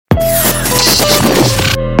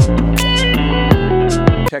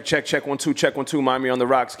Check, 1 2, check 1 2. Miami on the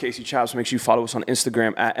Rocks, Casey Chops. Make sure you follow us on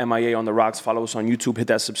Instagram at MIA on the Rocks. Follow us on YouTube. Hit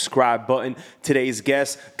that subscribe button. Today's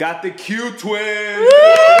guest got the Q twins.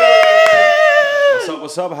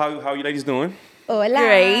 What's up? How you ladies doing? Hola.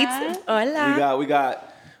 Great. Hola. We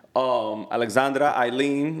got Alexandra,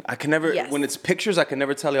 Eileen. I can never when it's pictures I can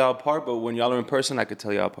never tell y'all apart, but when y'all are in person I could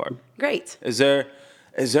tell y'all apart. Great. Is there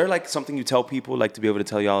like something you tell people like to be able to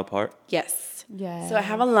tell y'all apart? Yes. Yes. So I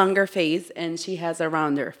have a longer face and she has a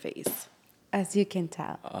rounder face. As you can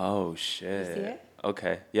tell. Oh shit. You see it?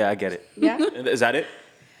 Okay. Yeah, I get it. Yeah. Is that it?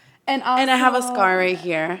 And also, And I have a scar right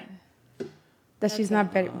here. that she's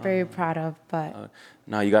not very, very proud of, but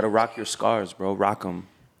No, you gotta rock your scars, bro. Rock them.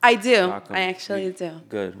 I do. Rock 'em. I actually do.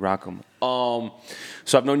 Good, rock them.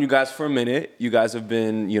 So I've known you guys for a minute. You guys have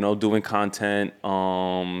been, doing content.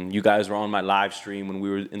 You guys were on my live stream when we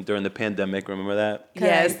were during the pandemic. Remember that?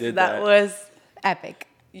 Yes, You did that was. epic.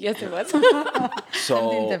 Yes, it was. So,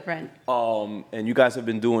 Something different. And you guys have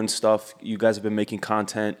been doing stuff. You guys have been making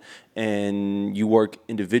content, and you work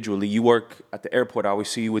individually. You work at the airport. I always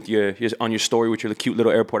see you with on your story with your cute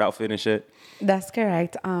little airport outfit and shit. That's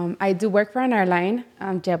correct. I do work for an airline,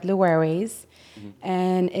 JetBlue Airways,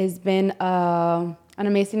 and it's been an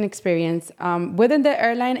amazing experience. Within the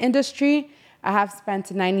airline industry, I have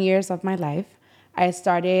spent 9 years of my life. I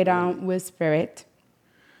started with Spirit.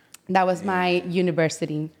 That was my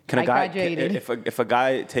university. I graduated. If a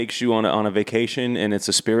guy takes you on a vacation and it's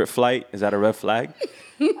a Spirit flight, is that a red flag?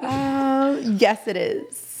 Yes, it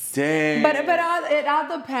is. Damn. But it all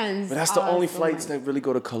depends. But that's the only flights that really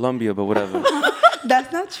go to Colombia, but whatever.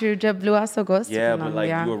 That's not true. JetBlue also goes to Yeah, but like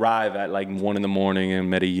Colombia. you arrive at like 1 a.m. in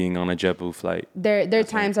Medellin on a JetBlue flight. Their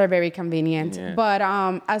times are very convenient. Yeah. But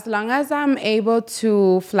as long as I'm able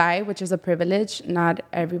to fly, which is a privilege, not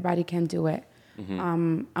everybody can do it.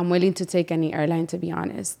 I'm willing to take any airline, to be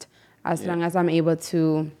honest, as long as I'm able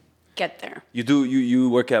to. Get there. You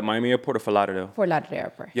work at Miami Airport or Fort Lauderdale? Fort Lauderdale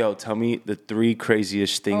Airport. Yo, tell me the 3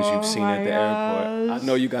 craziest things you've seen at the airport. I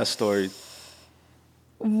know you got stories.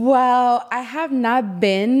 Well, I have not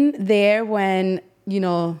been there when,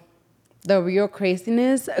 the real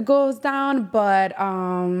craziness goes down, but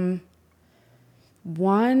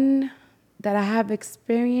one that I have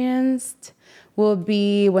experienced will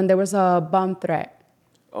be when there was a bomb threat.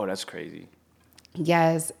 Oh, that's crazy.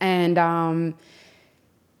 Yes, and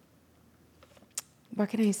what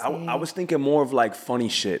can I say? I was thinking more of like funny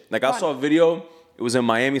shit. Like I saw a video. It was in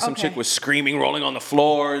Miami. Some chick was screaming, rolling on the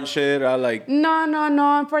floor and shit.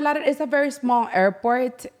 No. Fort Lauderdale is a very small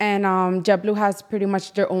airport, and JetBlue has pretty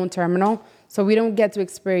much their own terminal, so we don't get to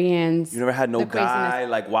experience. You never had no the guy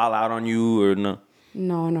craziness. like wild out on you or no?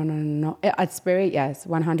 No. At Spirit, yes,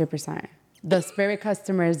 100%. The Spirit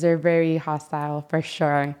customers, they're very hostile for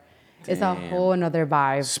sure. It's a whole another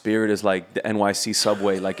vibe. Spirit is like the NYC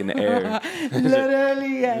subway, like in the air.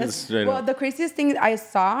 Literally, yes. Straight Well, up. the craziest thing I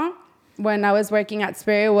saw when I was working at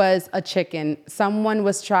Spirit was a chicken. Someone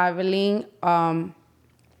was traveling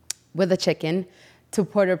with a chicken to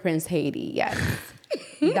Port-au-Prince, Haiti. Yes.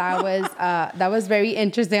 That was very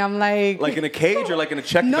interesting. I'm like in a cage or like in a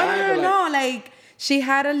check bag? No. Like she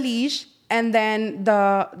had a leash and then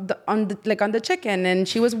on the chicken, and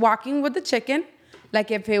she was walking with the chicken like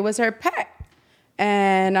if it was her pet.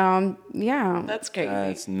 And yeah. That's crazy.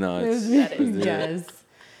 That's nuts. Yes.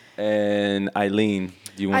 And Eileen,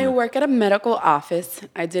 do you want I work at a medical office.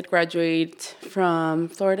 I did graduate from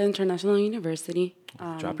Florida International University.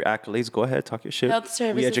 drop your accolades? Go ahead, talk your shit. Health We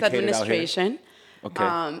Services educated out here. Administration.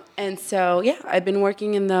 Okay. And so, I've been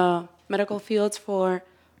working in the medical fields for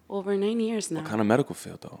over 9 years now. What kind of medical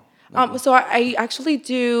field though? So I actually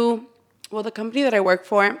do, the company that I work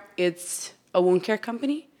for, it's a wound care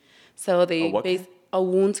company. So they what care? a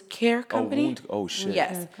wound care company. Oh shit.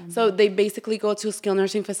 Yes. So they basically go to skilled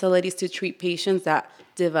nursing facilities to treat patients that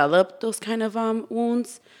develop those kind of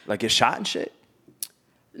wounds. Like get shot and shit?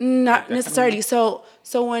 Not necessarily. So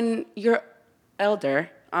when you're elder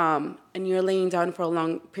and you're laying down for a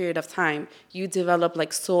long period of time, you develop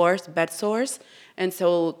like sores, bed sores, and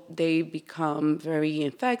so they become very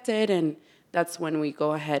infected, and that's when we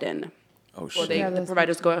go ahead and the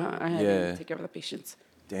providers go ahead and take care of the patients.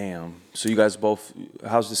 Damn. So you guys both,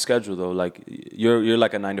 how's the schedule though? Like you're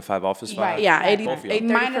like a 9 to 5 office vibe? Right. Yeah, Both of y'all. 8:30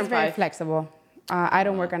 Mine from is very 5. flexible. I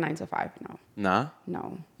don't work a 9 to 5. Nah?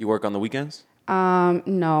 No. You work on the weekends?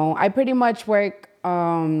 No. I pretty much work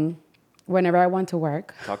whenever I want to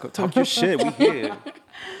work. Talk your shit. We here.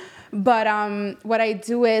 But what I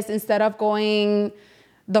do is instead of going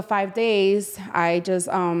the 5 days, I just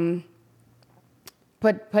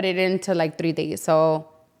put it into like 3 days. So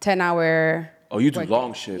 10-hour. Oh, you do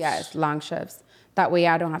long shifts? Yes, long shifts. That way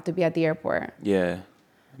I don't have to be at the airport. Yeah.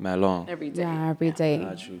 Mad long. every day. Yeah, every day.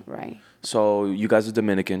 Got you. Right. So you guys are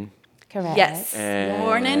Dominican. Correct. Yes. And-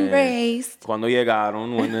 Born and raised. Cuando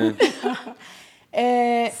llegaron? When the,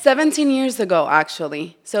 17 years ago,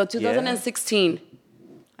 actually. So 2016,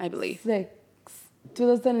 I believe.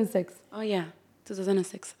 2006. Oh, yeah.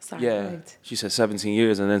 2006. Sorry. yeah. Correct. She said 17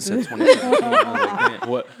 years and then said 2017. I was like, damn,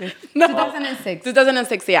 what? 2006.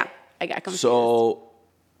 2006, yeah. I got confused. So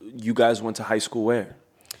you guys went to high school where?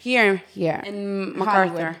 Here. Here. In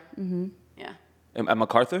MacArthur. Yeah. At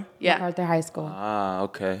MacArthur? Yeah. MacArthur High School. Ah,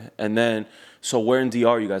 okay. And then, so where in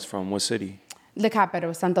DR you guys from? What city? The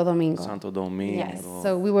capital, Santo Domingo. Santo Domingo. Yes.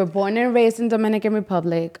 So we were born and raised in Dominican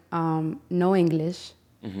Republic. No English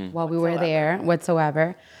while we were there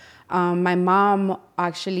whatsoever. My mom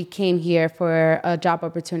actually came here for a job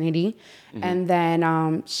opportunity, and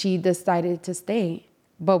then she decided to stay.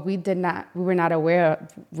 But we did not. We were not aware.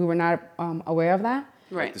 We were not aware of that.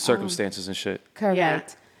 Right. The circumstances and shit. Correct. Yeah.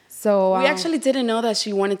 So We actually didn't know that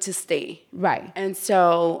she wanted to stay. right. And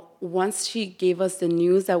so once she gave us the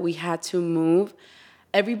news that we had to move,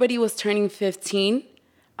 everybody was turning 15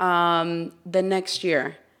 the next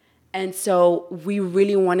year. And so we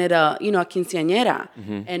really wanted a quinceañera.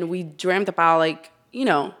 And we dreamt about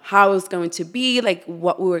how it was going to be, like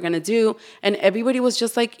what we were going to do. And everybody was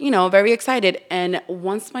just very excited. And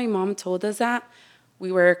once my mom told us that,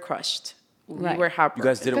 we were crushed. We Right. were heartbroken. You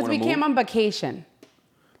guys didn't Because want we to move? came on vacation.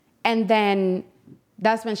 And then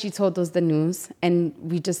that's when she told us the news, and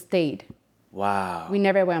we just stayed. Wow. We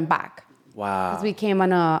never went back. Wow. Because we came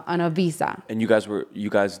on a visa. And you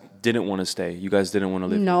guys didn't want to stay. You guys didn't want to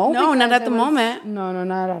live. No, No, not because at the it was- moment. No,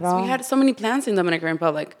 not at all. We had so many plans in Dominican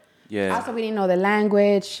Republic. Yeah. Also, we didn't know the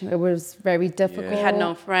language. It was very difficult. We had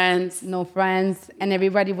no friends. No friends, and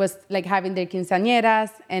everybody was like having their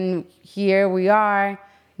quinceañeras, and here we are,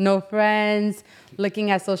 no friends, looking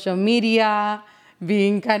at social media,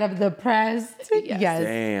 being kind of depressed. Yes.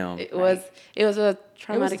 Damn. It was a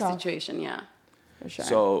traumatic tough. situation, yeah. For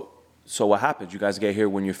sure. So what happened? You guys get here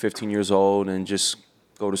when you're 15 years old and just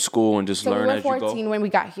go to school and just So learn we were as you 14 go? when we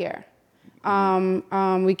got here.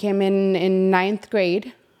 We came in ninth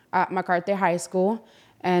grade at MacArthur High School,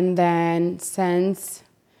 and then since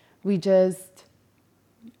we just,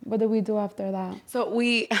 what did we do after that? So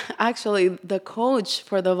we actually, the coach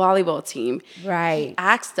for the volleyball team, Right.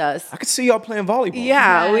 asked us. I could see y'all playing volleyball.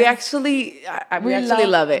 Yeah, we Yes. actually, we We actually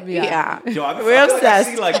love- love it. yeah. Yeah, Yo, I we're feel like I obsessed.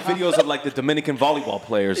 see like videos of like the Dominican volleyball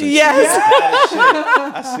players. And Yes, shit.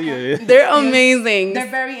 I see it. they're amazing.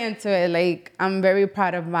 They're very into it. Like, I'm very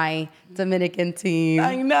proud of my Dominican team.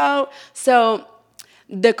 I know. So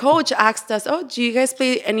the coach asked us, "Oh, do you guys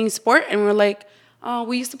play any sport?" And we're like,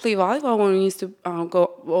 "We used to play volleyball when we used to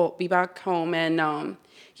be back home." And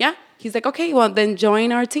yeah, he's like, "Okay, well then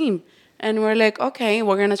join our team." And we're like, "Okay,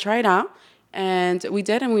 we're gonna try it out." And we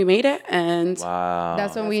did, and we made it. And Wow.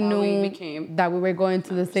 That's when we That's how we knew became- that we were going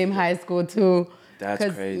to the same high school too. That's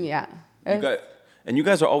 'Cause, crazy. Yeah. You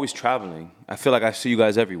guys are always traveling. I feel like I see you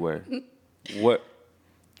guys everywhere. What?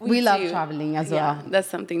 We love do. traveling as Yeah, well. that's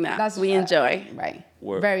something that That's we enjoy. Right.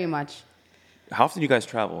 Work. Very much. How often do you guys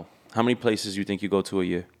travel? How many places do you think you go to a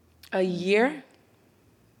year? A year,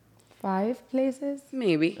 5 places?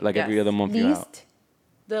 maybe. Like every yes. other month you're out. Least.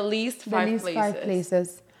 The least The five least places. 5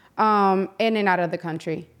 places. In and out of the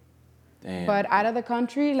country. Damn. But out of the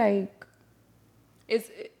country, like, It's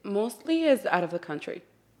mostly is out of the country.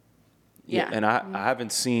 Yeah. And I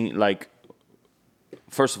haven't seen like.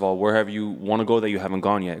 First of all, wherever you want to go that you haven't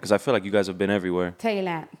gone yet, because I feel like you guys have been everywhere.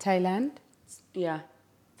 Thailand. Yeah,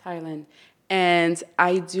 Thailand. And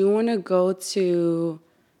I do want to go to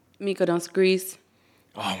Mykonos, Greece.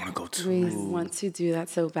 Oh, I want to go too. Greece. Want to do that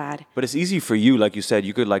so bad. But it's easy for you, like you said.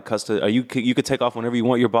 You could like you could take off whenever you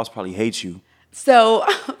want. Your boss probably hates you. So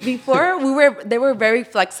before they were very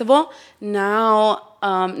flexible. Now,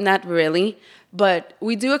 not really. But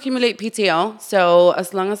we do accumulate PTO. So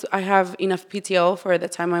as long as I have enough PTO for the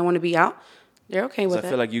time I want to be out, they're okay 'Cause with I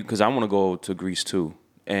it. feel like because I want to go to Greece too,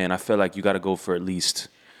 and I feel like you got to go for at least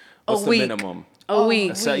what's A the week. minimum? A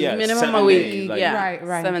week. So, yeah, Minimum 7 a week. days, like- yeah.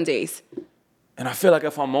 Right. 7 days. And I feel like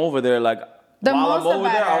if I'm over there, like The while I'm most over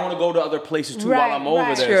there, I better. want to go to other places too Right, while I'm over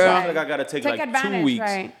right. there. True. So I feel like I got to take like advantage, 2 weeks.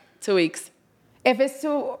 right? 2 weeks. If it's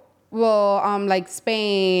too like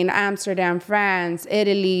Spain, Amsterdam, France,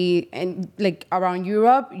 Italy, and like around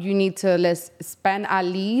Europe, you need to spend at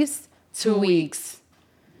least 2 weeks.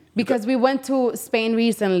 Because we went to Spain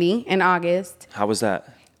recently in August. How was that?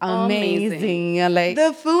 Amazing. Like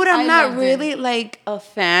The food, I'm I not loved really it. like a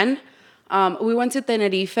fan. We went to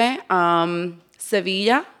Tenerife,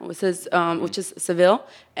 Sevilla, which is Seville,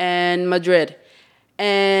 and Madrid.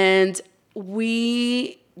 And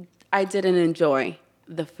I didn't enjoy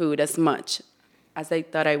the food as much as I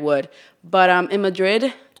thought I would. But in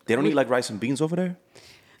Madrid, They don't eat like rice and beans over there?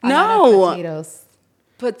 A lot of no, potatoes.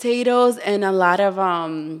 potatoes and a lot of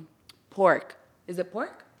pork. Is it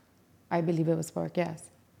pork? I believe it was pork. Yes.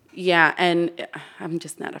 Yeah, and I'm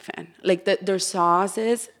just not a fan. Like their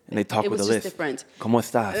sauces, And they talk it with was a just lisp. different. ¿Cómo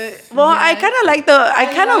estás? Well, I kind of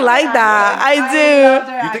like that. I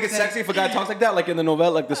do. You think it's sexy if a guy talks like that, like in the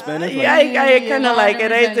novella, like the Spanish? Like, Yeah, I kind of like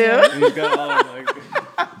it. I do. he's got all, like,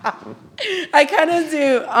 I kind of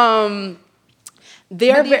do.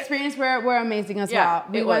 But the experience were amazing as Yeah, well.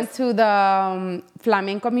 We it went was. to the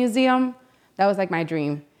Flamenco Museum. That was like my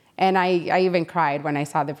dream. And I even cried when I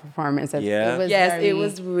saw the performance. Yeah? It was Yes, very it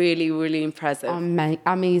was really, really impressive.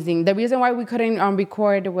 amazing. The reason why we couldn't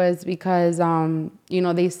record was because,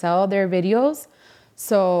 they sell their videos.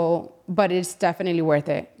 So, but it's definitely worth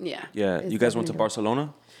it. Yeah. yeah, It's you guys went to definitely-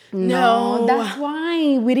 Barcelona? No. That's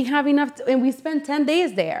why we didn't have enough, and we spent 10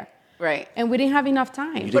 days there. Right. And we didn't have enough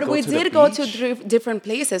time. did But go we to the did go to beach? different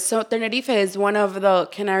places. So Tenerife is one of the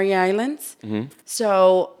Canary Islands. Mm-hmm.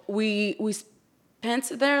 So we spent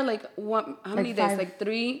there like how many days? 5. Like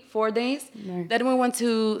 3-4 days. Right. Then we went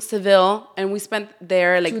to Seville and we spent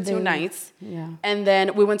there like 2 2 days. nights. Yeah. And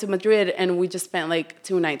then we went to Madrid and we just spent like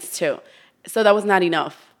 2 nights too. So that was not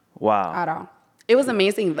enough. Wow. At all. It was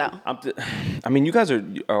amazing though. I mean, you guys are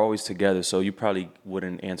always together, so you probably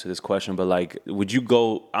wouldn't answer this question, but like, would you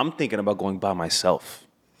go? I'm thinking about going by myself,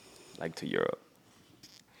 like to Europe.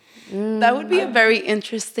 That would be a very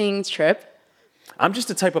interesting trip. I'm just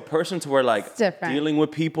the type of person to where like It's different. dealing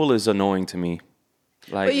with people is annoying to me.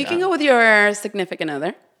 Like, But you can go with your significant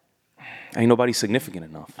other. Ain't nobody significant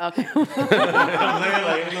enough. Okay.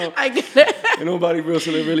 Like, I get it. ain't nobody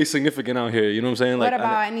really significant out here. You know what I'm saying? Like, What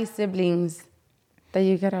about any siblings that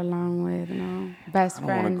you get along with? No, best I don't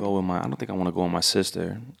want friend. to go with I don't think I want to go with my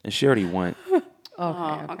sister, and she already went.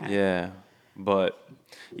 Okay. Yeah, but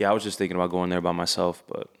yeah, I was just thinking about going there by myself,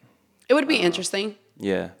 but It would be interesting.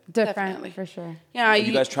 yeah. Different Definitely. for sure. Yeah,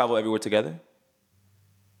 You guys travel everywhere together?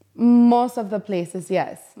 Most of the places,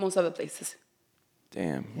 yes. most of the places.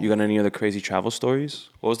 Damn. You got any other crazy travel stories?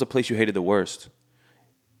 What was the place you hated the worst?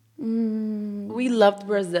 We loved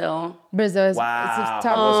Brazil. Brazil is Wow. it's a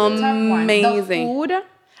tough one. Amazing. The food,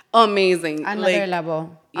 Amazing. another level.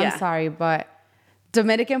 yeah. I'm sorry, but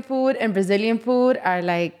Dominican food and Brazilian food are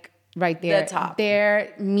like right there. The top.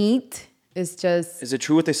 Their meat is just Is it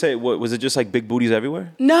true what they say? What was it just like big booties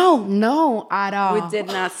everywhere? No, no at all. we did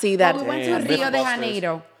not see that. Well, we went Damn, to Rio de Mythbusters.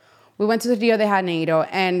 Janeiro. We went to Rio de Janeiro,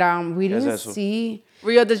 and we didn't eso? see.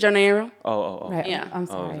 Rio de Janeiro. Oh. Right, Yeah. I'm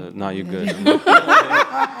sorry. No, you're good.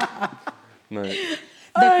 No. The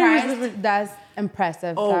price, that's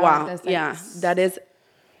impressive. Oh That- wow. that's like Yeah, that is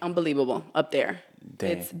unbelievable up there.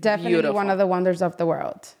 Damn. It's definitely beautiful. one of the wonders of the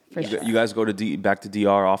world. For sure. You guys go to back to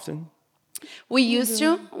DR often? We used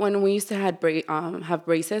to when we used to have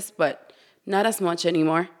braces, but not as much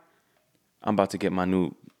anymore. I'm about to get my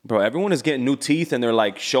new bro. Everyone is getting new teeth and they're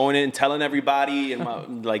like showing it and telling everybody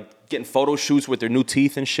and like getting photo shoots with their new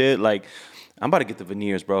teeth and shit. Like, I'm about to get the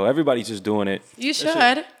veneers, bro. Everybody's just doing it. You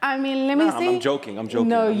should. I mean, let me Nah, see. I'm joking. No, I'm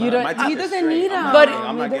you not- don't. my teeth He are doesn't straight. need them. I'm But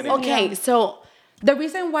not getting okay, so The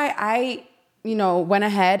reason why I, went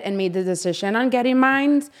ahead and made the decision on getting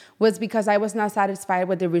mine was because I was not satisfied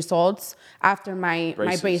with the results after my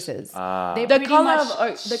Braces. braces. They the pretty color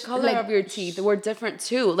much, the color like, of your teeth were different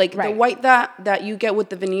too. Like the Right. white that you get with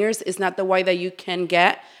the veneers is not the white that you can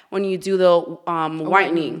get when you do the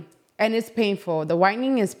whitening. and it's painful. The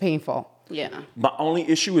whitening is painful. Yeah. My only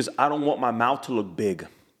issue is I don't want my mouth to look big.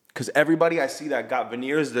 Because everybody I see that got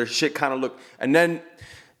veneers, their shit kind of look, and then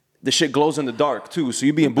the shit glows in the dark too. So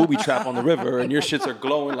you be in booby trap on the river and your shits are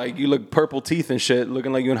glowing like you look purple teeth and shit,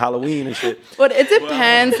 looking like you in Halloween and shit. But it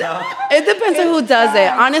depends. It depends on who does it.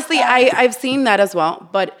 Honestly, I've seen that as well.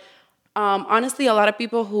 But honestly, a lot of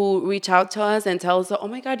people who reach out to us and tell us, "Oh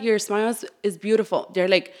my God, your smile is beautiful." They're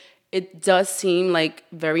like, it does seem like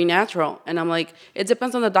very natural, and I'm like, it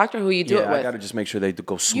depends on the doctor who you do it I with. gotta just make sure they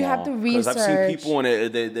go small. You have to Because I've seen research. people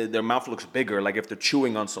and their mouth looks bigger, like if they're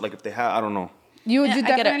chewing on, so like if they have, I don't know. You Yeah, I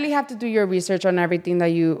get it. definitely have to do your research on everything that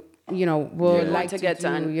you would Yeah. like to get do,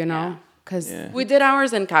 done. Yeah. because Yeah. We did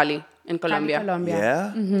ours in Cali, in Colombia. Colombia.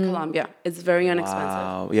 Yeah. Colombia. It's very inexpensive.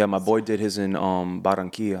 Wow. Yeah, my boy did his in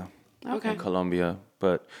Barranquilla, Okay. in Colombia.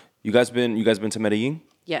 But you guys been to Medellin?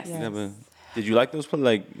 Yes. Yes. Never. Did you like those?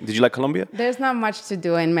 Did you like Colombia? There's not much to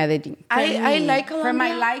do in Medellin. For I me. like For my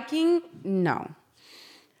Colombia. liking, no.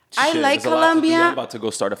 I Shit, like there's a lot to do. Colombia. I'm about to go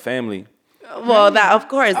start a family. Well, that of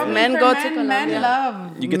course, men go to Colombia. Men love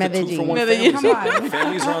You get Medellin. the 2-for-1 Medellin. families. Come on.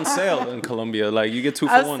 Families are on sale in Colombia. Like you get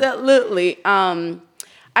 2-for-1. Absolutely.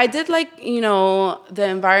 I did like, the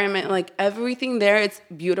environment, like everything there. It's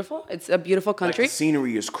beautiful. It's a beautiful Like country. the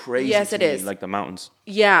scenery is crazy. Yes, to it me, is. Like the mountains.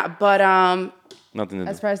 Yeah, but Nothing to do.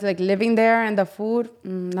 As far as like living there and the food,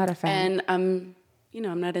 not a fan. and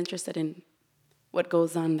I'm not interested in what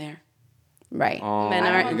goes on there. Right. Men I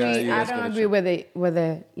are don't you agree, guys I gotta don't agree with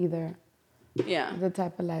it either. Yeah. The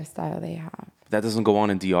type of lifestyle they have. That doesn't go on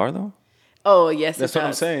in DR though. Oh yes, That's it what I'm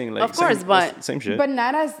does. saying. Like, of course, same, but same shit. But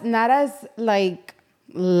not as like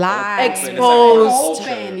live. exposed.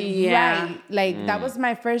 Open. Yeah. Right. Like that was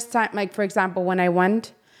my first time. Like for example, when I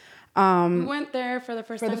went we went there for the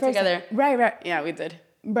first time together. Right. Yeah, we did.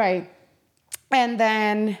 Right. And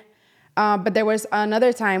then but there was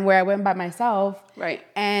another time where I went by myself. Right.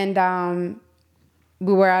 And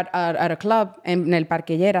we were at a club in El Parque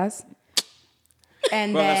Lleras.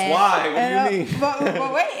 And Bro, that's why. What do you mean?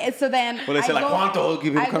 But wait, so then Well, they say, like, ¿cuánto?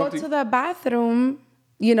 Give him I go country. to the bathroom,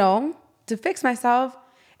 to fix myself,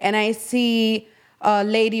 and I see a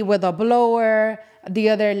lady with a blower, the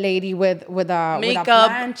other lady with a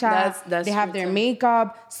Makeup. plancha. That's they have true, their too.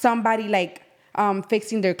 makeup. Somebody like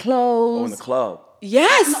fixing their Oh, clothes. in the club.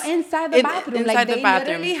 Yes. No, inside the bathroom. Inside Like the they bathroom.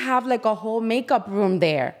 literally have like a whole makeup room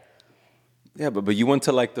there. Yeah, but you went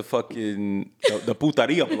to like the fucking the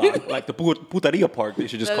putaria block, like the putaria park. They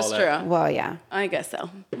should just That's call that. true. Well, yeah. I guess so.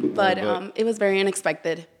 But it was very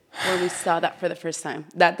unexpected when we saw that for the first time.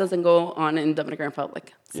 That doesn't go on in Dominican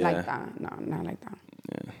Republic. It's Yeah. like that. No, not like that.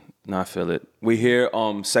 Yeah, no, I feel it. We here,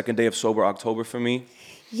 second day of sober October for me.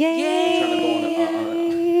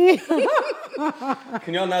 Yay!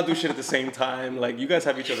 Can y'all not do shit at the same time? Like you guys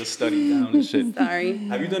have each other studied down and shit. Sorry.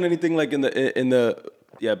 Have you done anything like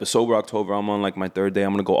but sober October? I'm on like my third day.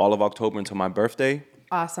 I'm gonna go all of October until my birthday,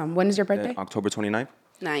 Awesome. When is your birthday? October 29th.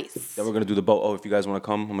 Nice. Then we're gonna do the boat. Oh, if you guys want to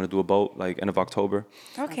come, I'm gonna do a boat like end of October.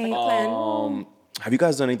 Okay. Plan. Have you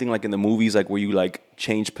guys done anything like in the movies, like where you like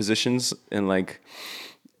change positions and like,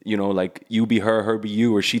 like you be her, her be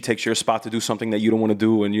you, or she takes your spot to do something that you don't want to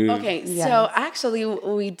do, and you Okay, Yes. so actually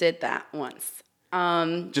we did that once.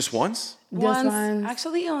 just once. Once, once.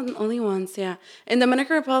 actually only once, yeah. In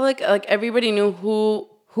Dominican Republic, like everybody knew who.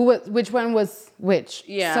 Which one was which?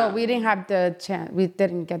 Yeah. So we didn't have the chance. We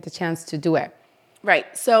didn't get the chance to do it. Right.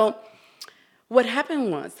 So what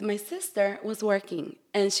happened was my sister was working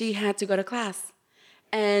and she had to go to class,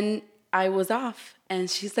 and I was off, and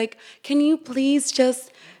she's like, "Can you please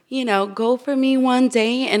just, go for me one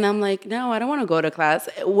day?" And I'm like, "No, I don't want to go to class.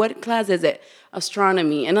 What class is it?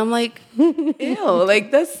 Astronomy." And I'm like, "Ew,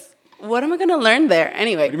 like that's." What am I gonna learn there?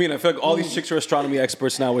 Anyway. What do you mean? I feel like all these chicks are astronomy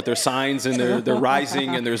experts now with their signs and their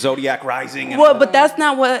rising and their zodiac rising. And Well, but that's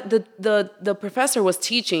not what the professor was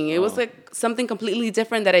teaching. It was like something completely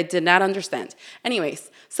different that I did not understand. Anyways,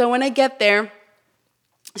 so when I get there,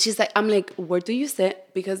 I'm like, where do you sit?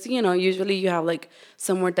 Because, usually you have like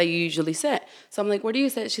somewhere that you usually sit. So I'm like, where do you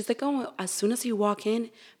sit? She's like, oh, as soon as you walk in,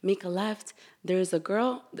 make a left. There's a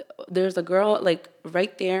girl like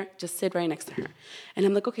right there. Just sit right next to her. And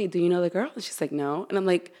I'm like, okay, do you know the girl? And she's like, no. And I'm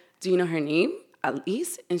like, do you know her name at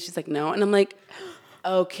least? And she's like, no. And I'm like,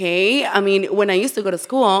 okay. I mean, when I used to go to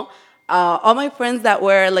school, all my friends that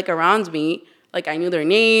were like around me, like I knew their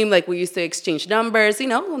name, like we used to exchange numbers,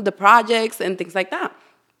 the projects and things like that.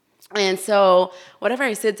 And so whatever,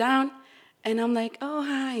 I sit down and I'm like, oh,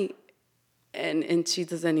 hi. And she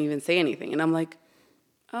doesn't even say anything. And I'm like,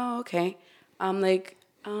 oh, okay. I'm like,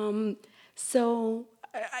 so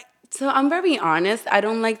I'm very honest. I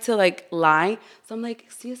don't like to like lie. So I'm like,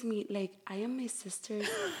 excuse me, like I am my sister's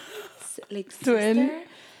like Twin. sister.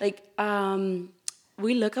 Like,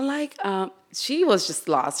 we look alike. She was just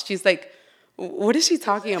lost. She's like, what is she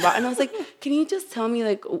talking about? And I was like, can you just tell me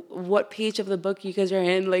like what page of the book you guys are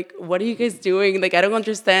in? Like, what are you guys doing? Like, I don't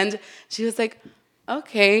understand. She was like,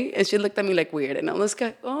 okay. And she looked at me like weird. And I was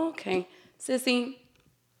like, oh, okay. Sissy,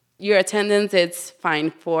 your attendance, it's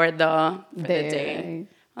fine for the day.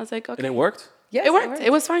 I was like, okay. And it worked? Yes, It worked.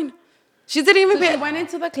 It was fine. She didn't even So she pay. went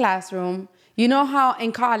into the classroom. You know how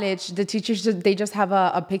in college the teachers they just have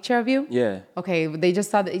a picture of you? Yeah. Okay, they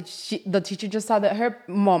just saw the teacher just saw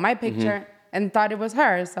my picture and thought it was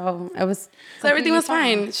her. So it was. So everything was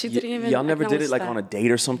completely fine. She didn't even. Y'all never did it acknowledge like that. on a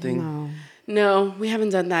date or something? No, we haven't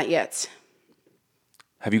done that yet.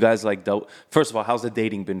 Have you guys like dealt? First of all, how's the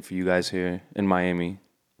dating been for you guys here in Miami?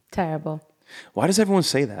 Terrible. Why does everyone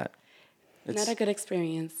say that? Not a good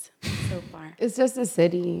experience so far. It's just the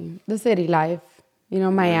city life.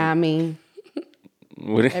 Miami.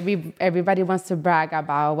 Everybody wants to brag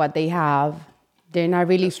about what they have. They're not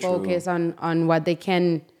really focused on what they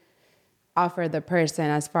can offer the person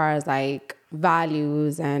as far as like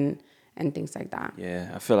values and things like that.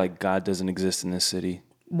 Yeah, I feel like God doesn't exist in this city.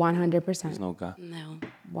 100%. There's no God. No.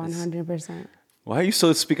 100%. Why are you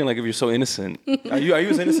so speaking like if you're so innocent? Are you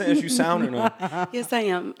as innocent as you sound or no? Yes, I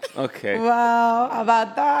am. Okay. Wow, how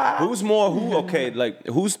about that?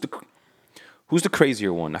 Who's the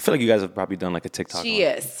crazier one? I feel like you guys have probably done like a TikTok. She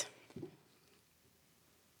one. is.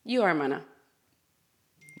 You are, Mana.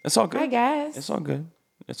 It's all good. I guess. It's all good.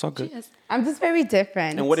 It's all good. She is. I'm just very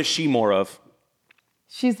different. And what is she more of?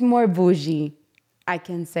 She's more bougie, I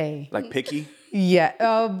can say. Like picky? Yeah,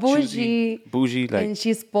 Choosy? bougie. Bougie, like And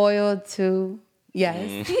she's spoiled too.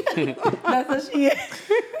 Yes. That's what she is.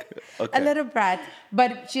 okay. A little brat.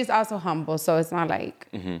 But she's also humble, so it's not like.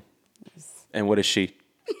 And what is she?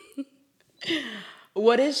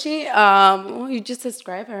 What is she? Well, you just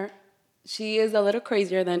describe her. She is a little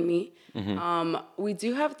crazier than me. We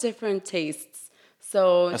do have different tastes.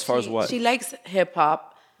 So As far as what? She likes hip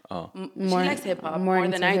hop. Oh. She likes hip hop more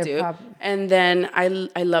than into I do. hip-hop. And then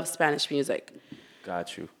I love Spanish music.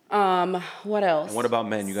 Got you. What else? And what about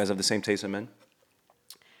men? You guys have the same taste in men?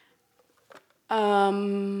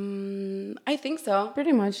 I think so.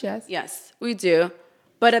 Pretty much, yes. Yes, we do.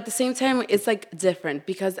 But at the same time, it's like different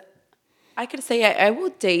because I could say I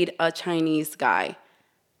will date a Chinese guy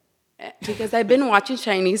because I've been watching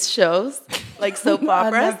Chinese shows like soap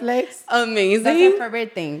operas. Netflix? Amazing. That's her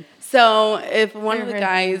favorite thing. So if one of the Favorite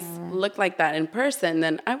guys thing. looked like that in person,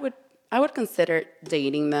 then I would consider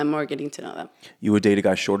dating them or getting to know them. You would date a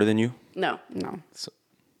guy shorter than you? No, No,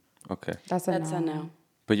 Okay. that's a that's no. a no.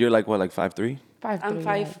 But you're like what, like 5'3"? 5'3". I'm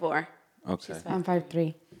yeah. 5'4". Okay. I'm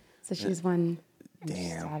 5'3". So she's one.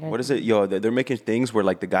 Damn. What is it? Yo, they're making things where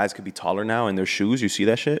like the guys could be taller now in their shoes. You see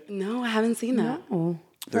that shit? No, I haven't seen that. Oh,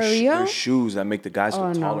 for There's real? there's shoes that make the guys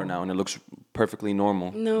look no. taller now, and it looks perfectly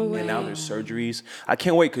normal. No way. And now there's surgeries. I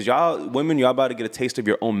can't wait because y'all about to get a taste of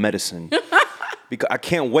your own medicine. Because I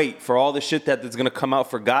can't wait for all the shit that's gonna come out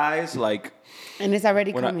for guys. Like, And it's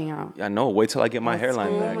already when coming out. I know. Wait till I get my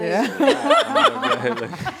hairline back.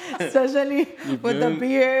 Especially with the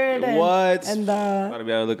beard and, What? and the About to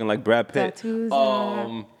be out looking like Brad Pitt. tattoos.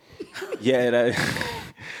 Yeah. That.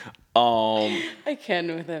 I can't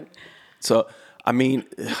with him. So, I mean,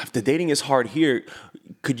 if the dating is hard here,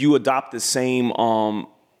 could you adopt the same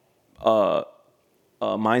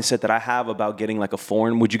mindset that I have about getting like a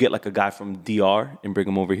foreign? Would you get like a guy from DR and bring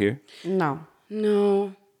him over here? No.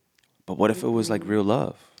 No. But what if it was like real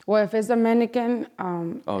love? Well, if it's Dominican,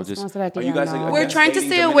 it's just- most likely are you a guys no. like We're against trying to dating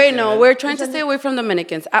stay away. Dominican No, men? we're trying to stay away from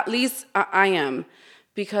Dominicans. At least I am,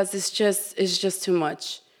 because it's just too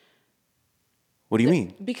much. What do you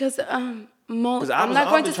mean? Because I'm I've not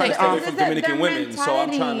going to been trying say to stay away all. from Dominican women, so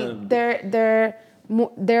I'm trying to.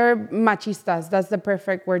 They're machistas. That's the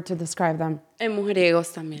perfect word to describe them. And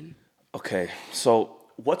mujeriegos también. Okay, so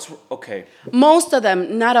what's okay? Most of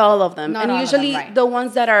them, not all of them, Not and all of them, usually right. the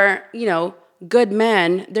ones that are good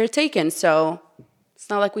men, they're taken. So it's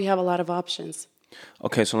not like we have a lot of options.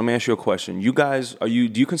 Okay, so let me ask you a question. You guys, do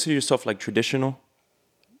you consider yourself like traditional?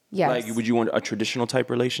 Yes. Like, would you want a traditional type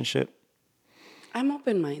relationship? I'm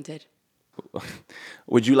open-minded.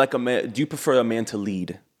 Would you like a man? Do you prefer a man to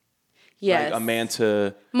lead? Yes. Like a man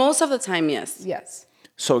to. Most of the time, yes. Yes.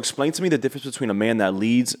 So explain to me the difference between a man that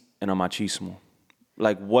leads and a machismo.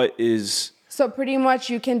 Like, what is? So pretty much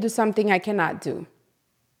you can do something I cannot do.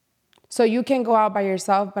 So you can go out by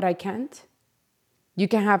yourself, but I can't. You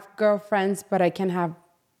can have girlfriends, but I can have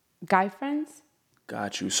guy friends.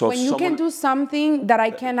 Got you. So When you can do something that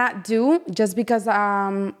I cannot do just because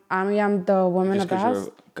I am the woman of the house,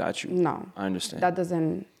 got you. no. I understand. That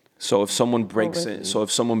doesn't. So if someone breaks with in, me. so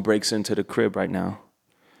if someone breaks into the crib right now,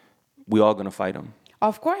 we all gonna fight them.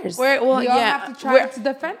 Of course. Well, we all yeah, have to try we're- to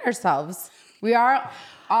defend ourselves. We are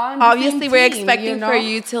on the Obviously, same we're team, expecting for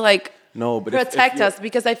you to No, but if protect you're- us,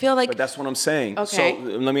 because I feel like But that's what I'm saying. Okay. So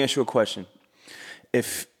let me ask you a question.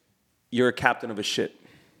 If you're a captain of a ship,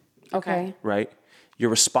 Okay. right? You're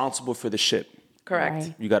responsible for the ship. correct.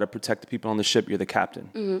 Right. You got to protect the people on the ship. You're the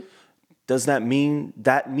captain. Does that mean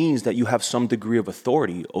that means that you have some degree of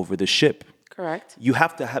authority over the ship? Correct. You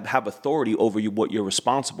have to have authority over what you're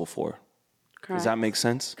responsible for. Correct. Does that make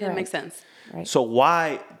sense? It makes sense. Right. So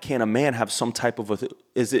why can't a man have some type of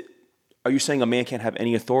are you saying a man can't have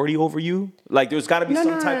any authority over you? Like there's got to be No,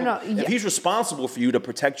 some no, no, type no, of no. if he's responsible for you to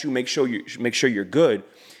protect you, make sure you're good,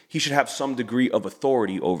 he should have some degree of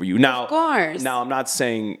authority over you. Now, Of course. Now I'm not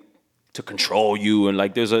saying to control you and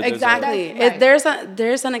like there's a Exactly. That's right.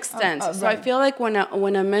 There's an extent. So I right. feel like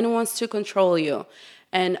when a man wants to control you,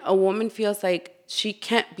 and a woman feels like she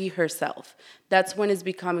can't be herself, that's when it's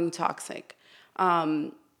becoming toxic.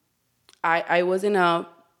 I was in a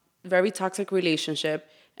very toxic relationship,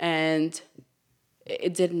 and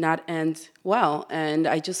it did not end well, and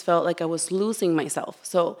I just felt like I was losing myself.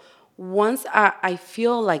 So once I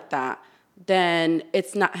feel like that, then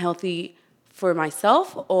it's not healthy for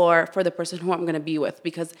myself or for the person who I'm going to be with,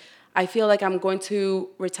 because I feel like I'm going to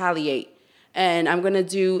retaliate and I'm going to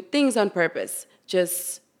do things on purpose,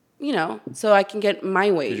 just, so I can get my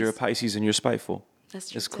ways. Because you're a Pisces and you're spiteful. That's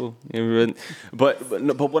true. It's cool.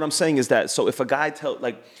 But what I'm saying is that, so if a guy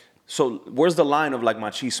so where's the line of like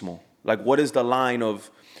machismo? Like, what is the line of,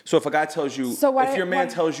 so if a guy tells you, if your man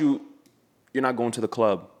tells you, you're not going to the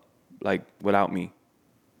club, like, without me.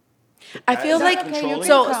 I feel Is that like, controlling?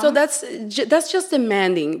 so that's just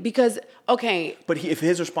demanding, because, okay. But if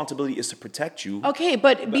his responsibility is to protect you. Okay,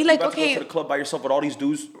 but be like, you about to go okay. to the club by yourself with all these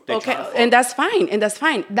dudes. Okay, and that's fine,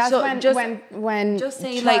 That's so when just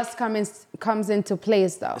say, trust comes into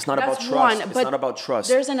place, though. It's not about That's trust. one, It's but not about trust.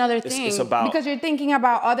 there's another thing. It's about, Because you're thinking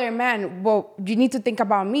about other men. Well, you need to think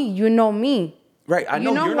about me. You know me. right. I know,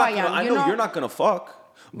 You know you're who not I gonna. am. I You know know- you're not gonna fuck.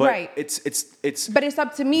 But Right. it's. But it's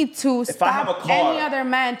up to me to If I have stop a car- any other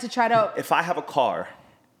man to try to. If I have a car,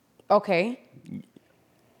 Okay.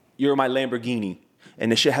 you're my Lamborghini,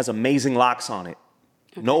 and the shit has amazing locks on it.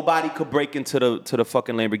 Nobody could break into the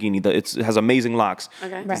fucking Lamborghini. It has amazing locks.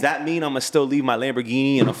 Okay. Does Right. that mean I'm gonna still leave my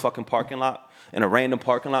Lamborghini in a fucking parking lot? In a random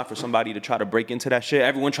parking lot for somebody to try to break into that shit?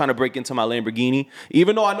 Everyone trying to break into my Lamborghini,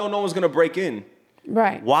 even though I know no one's gonna break in.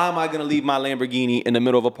 Right. Why am I gonna leave my Lamborghini in the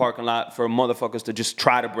middle of a parking lot for motherfuckers to just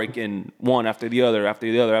try to break in one after the other, after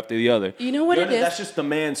the other, after the other? You know what it is? That's just the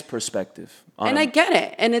man's perspective. And I get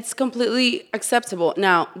it, and it's completely acceptable.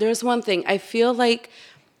 Now, there's one thing. I feel like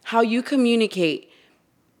how you communicate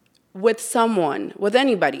with someone, with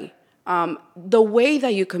anybody, the way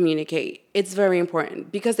that you communicate, it's very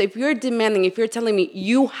important. Because if you're demanding, if you're telling me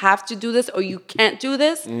you have to do this or you can't do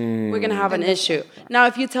this, we're gonna have an issue. Now,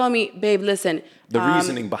 if you tell me, babe, listen, the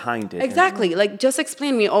reasoning behind it. exactly, like just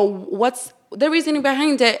explain to me, oh, what's the reasoning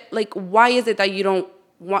behind it? Like, why is it that you don't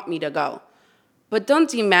want me to go? But don't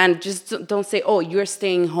demand, just don't say, oh, you're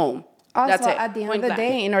staying home. Also, That's it. at the end Point of the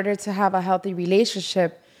blank. day, in order to have a healthy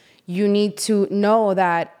relationship, you need to know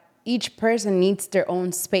that each person needs their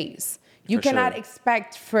own space. You For cannot sure.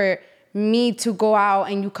 expect for me to go out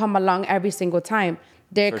and you come along every single time.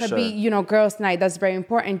 There For could sure. be, girls' night. That's very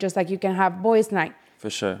important, just like you can have boys' night. For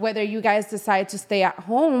sure. Whether you guys decide to stay at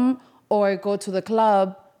home or go to the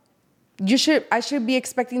club, I should be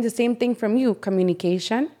expecting the same thing from you.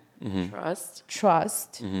 Communication,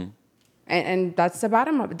 trust. And that's the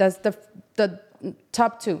bottom of it. That's the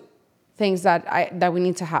top two things that we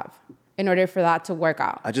need to have in order for that to work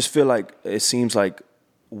out. I just feel like it seems like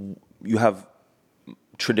you have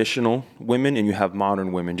traditional women and you have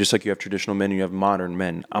modern women, just like you have traditional men and you have modern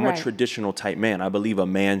men. I'm Right. a traditional type man. I believe a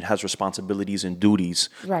man has responsibilities and duties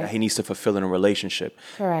Right. that he needs to fulfill in a relationship.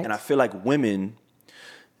 Correct. And I feel like women,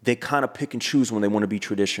 they kind of pick and choose when they want to be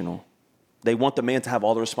traditional. They want the man to have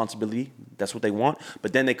all the responsibility. That's what they want.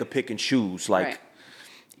 But then they could pick and choose. Like, Right.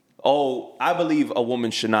 oh, I believe a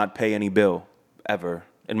woman should not pay any bill ever,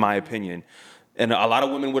 in my opinion. And a lot of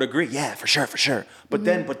women would agree. Yeah, for sure. But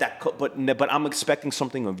then, but I'm expecting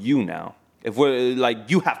something of you now. If we're like,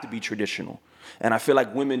 you have to be traditional. And I feel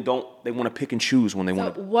like women they want to pick and choose when they So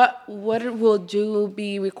want to. what will you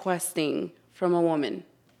be requesting from a woman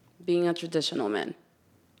being a traditional man?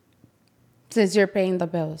 Since you're paying the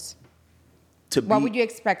bills, what would you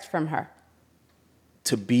expect from her?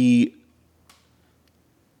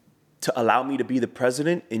 To allow me to be the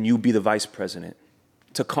president and you be the vice president.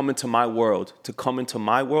 To come into my world,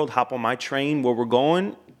 hop on my train where we're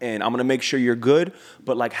going, and I'm gonna make sure you're good,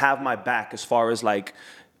 but like have my back as far as like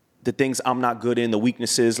the things I'm not good in, the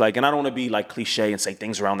weaknesses, like, and I don't wanna be like cliche and say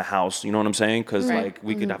things around the house, you know what I'm saying? Cause Right. like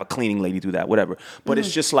we could have a cleaning lady do that, whatever. But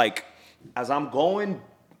it's just like, as I'm going,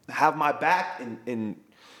 have my back and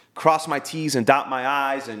cross my T's and dot my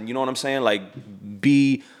I's, and you know what I'm saying? Like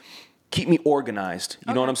keep me organized,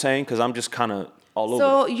 you know what I'm saying? Cause I'm just kinda all over.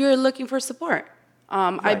 So you're looking for support.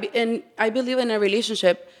 Right. I believe in a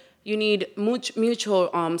relationship, you need mutual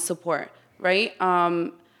support, right?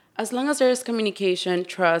 As long as there's communication,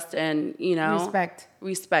 trust, and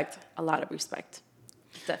respect, a lot of respect,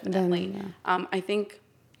 definitely. Then, I think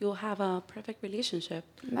you'll have a perfect relationship.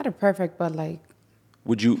 Not a perfect, but like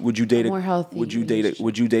Would you date more healthy would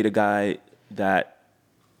you date a guy that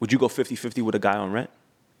would you go 50-50 with a guy on rent?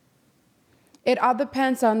 it all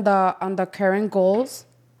depends on the current goals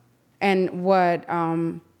and what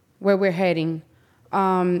where we're heading.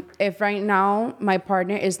 If right now my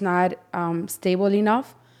partner is not stable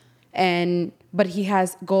enough, but he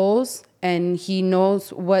has goals and he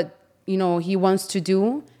knows what he wants to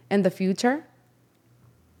do in the future,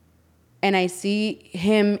 and I see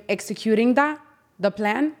him executing the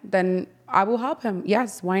plan, then I will help him.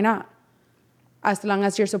 Yes, why not? as long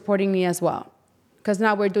as you're supporting me as well. Because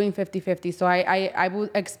now we're doing 50-50. So I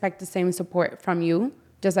would expect the same support from you,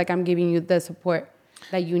 just like I'm giving you the support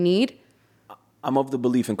that you need. I'm of the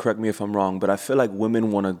belief, and correct me if I'm wrong, but I feel like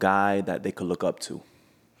women want a guy that they could look up to.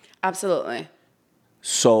 Absolutely.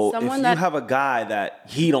 So Someone if you that- have a guy that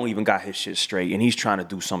he don't even got his shit straight and he's trying to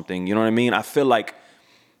do something, you know what I mean? I feel like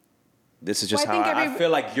this is just Well, how I feel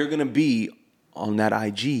like you're gonna be on that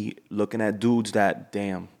IG looking at dudes that,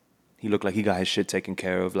 damn, he looked like he got his shit taken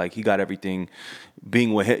care of, like he got everything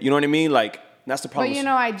being with him. You know what I mean? Like that's the problem. But you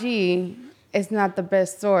know, IG is not the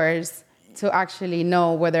best source to actually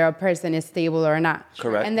know whether a person is stable or not.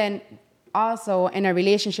 Correct. And then also in a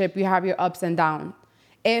relationship, you have your ups and downs.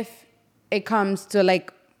 If it comes to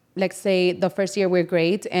like, let's say the first year we're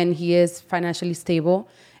great and he is financially stable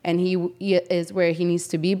and he is where he needs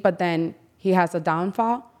to be, but then he has a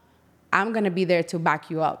downfall, I'm gonna be there to back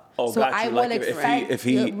you up. Oh, so got I you. will Like expect if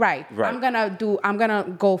he right. I'm gonna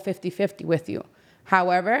go 50-50 with you.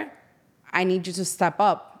 However, I need you to step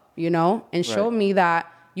up, you know, and show Right. me that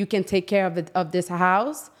you can take care of this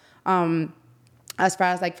house, as far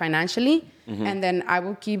as like financially, and then I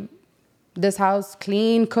will keep this house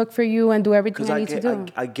clean, cook for you, and do everything I need to do.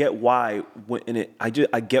 I get why I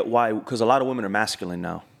get why, because a lot of women are masculine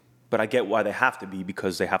now, but I get why they have to be,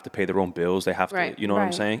 because they have to pay their own bills. They have to, Right. you know what I'm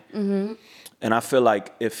Right. saying? Mm-hmm. And I feel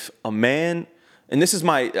like if a man, and this is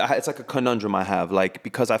it's like a conundrum I have, like,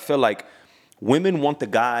 because I feel like women want the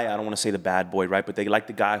guy, I don't want to say the bad boy, right? But they like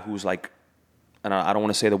the guy who's like, and I don't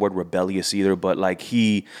want to say the word rebellious either, but like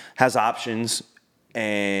he has options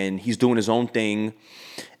and he's doing his own thing.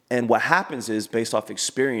 And what happens is, based off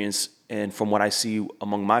experience and from what I see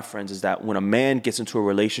among my friends, is that when a man gets into a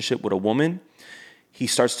relationship with a woman, he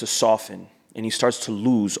starts to soften and he starts to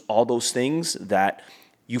lose all those things that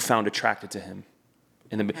you found attracted to him.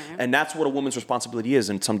 And that's what a woman's responsibility is,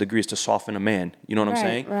 in some degree, is to soften a man. You know what I'm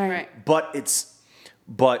Right, saying? right.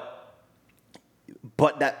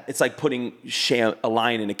 But that it's like putting a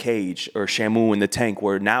lion in a cage or Shamu in the tank,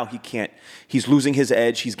 where now he's losing his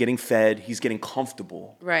edge, he's getting fed, he's getting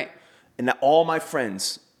comfortable. Right. And that all my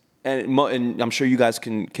friends, and I'm sure you guys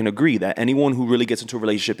can agree, that anyone who really gets into a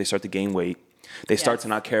relationship, they start to gain weight. They start Yes. to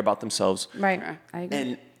not care about themselves. Right. I agree.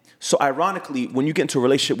 And so ironically, when you get into a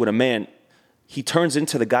relationship with a man, he turns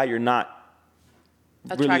into the guy you're not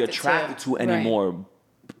really attracted to anymore.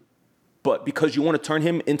 But because you want to turn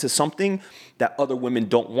him into something that other women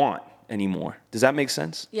don't want anymore. Does that make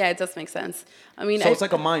sense? Yeah, it does make sense. I mean, So it's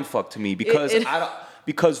like a mind fuck to me, because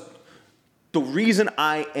because the reason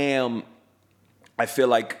I feel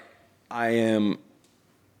like I am,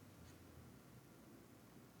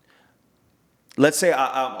 let's say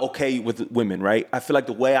I'm okay with women, right? I feel like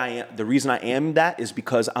the reason I am that is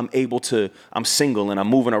because I'm single and I'm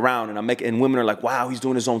moving around and women are like, wow, he's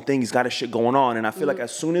doing his own thing. He's got his shit going on. And I feel like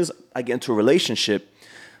as soon as I get into a relationship,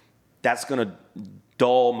 that's going to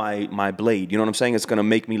dull my blade. You know what I'm saying? It's going to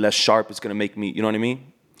make me less sharp. It's going to make me, you know what I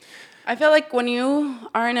mean? I feel like when you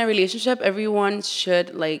are in a relationship, everyone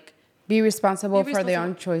should like Be responsible for their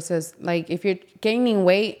own choices. Like if you're gaining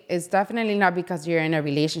weight, it's definitely not because you're in a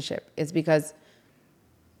relationship. It's because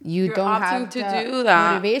you don't have opting to the do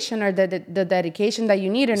that. motivation or the dedication that you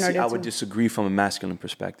need in order I to. would disagree from a masculine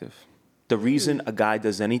perspective. The reason a guy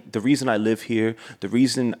does the reason I live here, the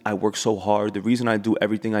reason I work so hard, the reason I do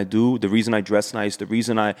everything I do, the reason I dress nice,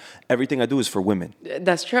 everything I do is for women.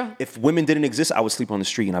 That's true. If women didn't exist, I would sleep on the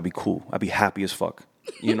street and I'd be cool. I'd be happy as fuck,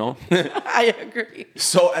 you know? I agree.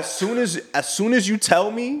 So as soon as you tell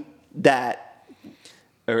me that,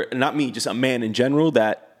 or not me, just a man in general,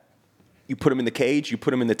 that you put him in the cage, you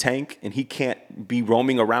put him in the tank, and he can't be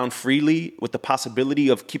roaming around freely with the possibility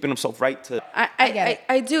of keeping himself right to...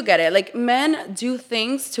 I do get it. Like men do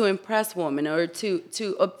things to impress women or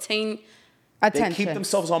to obtain attention. They keep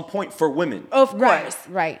themselves on point for women. Of course.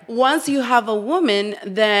 Right. Once you have a woman,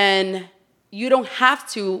 then you don't have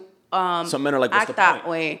to Some men are like, what's act the that point?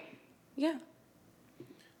 way. Yeah.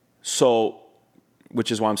 So, which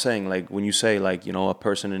is why I'm saying, like, when you say, like, you know, a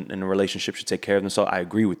person in a relationship should take care of themselves, I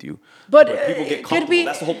agree with you. But people get it could comfortable. be-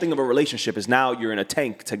 That's the whole thing of a relationship, is now you're in a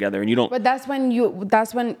tank together and you don't... But that's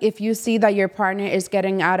when if you see that your partner is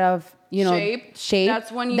getting out of, you know, shape,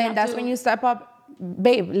 that's when you have that's to- when you step up,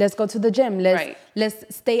 babe, let's go to the gym.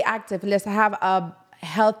 Let's stay active. Let's have a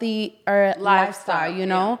healthy lifestyle, you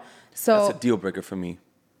know? yeah. So That's a deal breaker for me.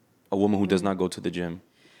 A woman who does not go to the gym.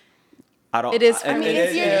 I don't. It is for and me.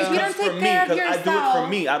 if you don't because take for care of because I do it for yourself,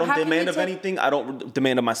 me. I don't how can demand you of take- anything. I don't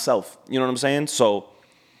demand of myself. You know what I'm saying? So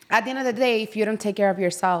at the end of the day, if you don't take care of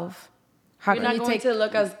yourself, how You're can not you going take to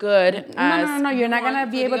look as good as no. You're not want gonna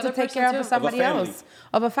be for the able to other take care person of too. somebody family. else,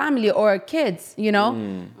 of a family or kids. You know,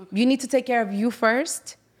 you need to take care of you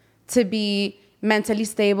first to be mentally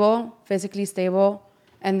stable, physically stable,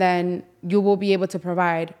 and then you will be able to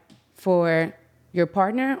provide for your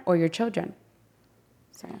partner or your children.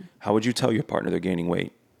 So How would you tell your partner they're gaining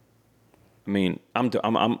weight? I mean, my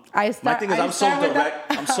thing is I I'm so start with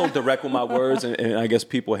direct. I'm so direct with my words, and I guess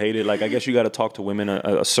people hate it. Like, I guess you got to talk to women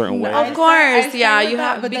a certain way. Of I course, start yeah, with you the-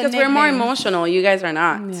 have with the because we're more nicknames. emotional. You guys are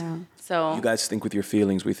not. Yeah. So You guys think with your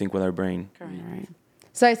feelings, we think with our brain. All right.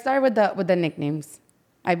 So I start with the nicknames.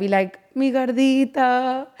 I'd be like, mi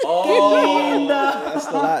gordita. Oh, that's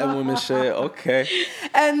the Latin woman shit. Okay.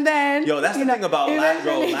 And then Yo, that's the thing about Latin,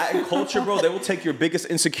 bro. Latin culture, bro. They will take your biggest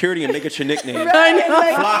insecurity and make it your nickname. I know.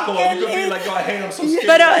 Like, Flaco, you could be like, yo, I hate him so skinny.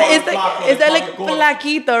 But They is call him Flaco, that, they is that call like him Gordo.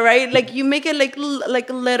 flaquito, right? Like you make it like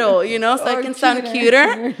little, you know, so Or it can sound cuter.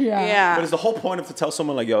 cuter. Yeah. But it's the whole point of to tell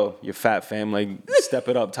someone like, yo, you're fat, fam. Like, step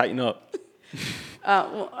it up, tighten up.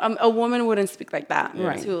 A woman wouldn't speak like that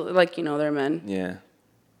Right. to like their men. Yeah.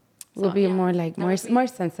 We'll be more like more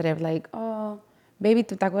sensitive, like, oh, baby,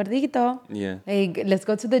 tú estás gordito. Yeah. Like, let's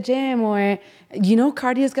go to the gym, or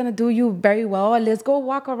cardio is gonna do you very well. Or let's go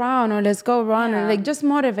walk around, or let's go run, or Yeah. like just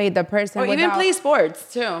motivate the person. Or even without- play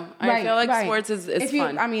sports too. I Right, feel like right. sports is If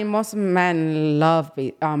fun. I mean, most men love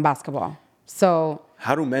basketball, so.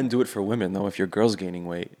 How do men do it for women though? If your girl's gaining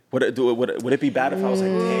weight, would it be bad if I was like,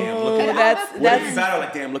 damn, look at that's- Would it be bad?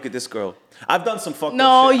 Like, damn, look at this girl. I've done some fucked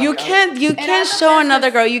no, up shit. you can't. You can't I'm show obsessed another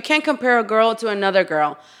with- girl. You can't compare a girl to another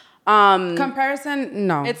girl. Comparison,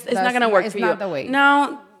 no. It's not That's gonna work it's for you. not the way.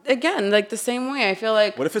 Now, again, like the same way, I feel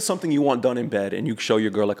like What if it's something you want done in bed and you show your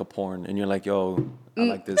girl like a porn and you're like, yo, I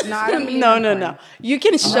like this. No, I don't believe no, in no, porn. no. You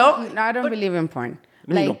can show. No, I don't believe in porn.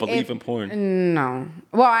 You don't believe in porn. No.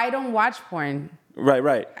 Well, I don't watch porn.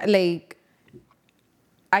 Right. Like,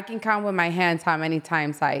 I can count with my hands how many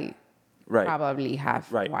times I Right. probably have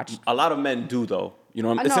Right. watched. A lot of men do though. You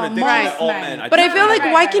know, I it's know, an addiction most that all men. men. But I think feel men like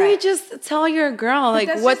have. why right, can you right. just tell your girl like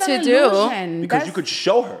That's what just to an do? illusion. Because you could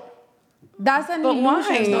show her. That's an But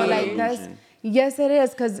illusion. why? though. Like that's yes, it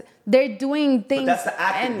is because they're doing things. But that's the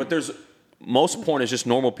acting. and- But there's most porn is just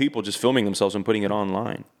normal people just filming themselves and putting it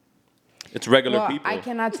online. It's regular well, people. I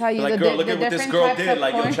cannot tell you Like, the, girl, di- look the at what this different girl types did. of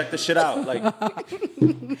Like, yo, porn. check this shit out. Like,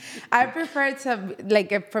 I prefer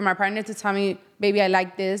to for my partner to tell me, baby, I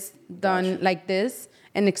like this done like this,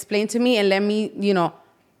 and explain to me and let me,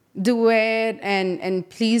 do it and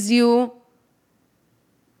please you,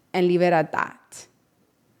 and leave it at that.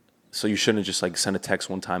 so you shouldn't just like send a text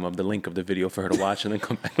one time of the link of the video for her to watch and then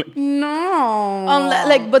come back. Like,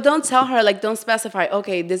 No. But don't tell her like don't specify.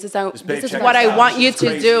 Okay, this is babe, this is check what this I out. want This you is to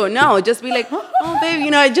crazy. do. No, just be like, oh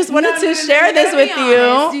babe, I just wanted to share you this gotta with be you.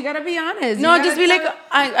 honest. You gotta be honest. No, You just gotta be like,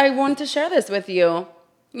 tell- I want to share this with you.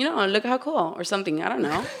 Look how cool or something. I don't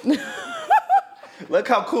know. look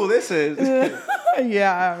how cool this is.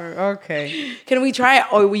 yeah. Okay. Can we try it?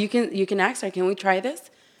 Or you can ask her, can we try this?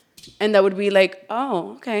 And that would be like,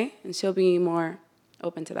 oh, okay. And she'll be more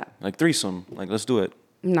open to that. Like threesome. Like, let's do it.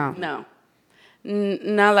 No. No.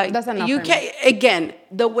 Not like That's enough you for can again,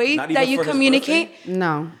 the way Not that even you for his communicate,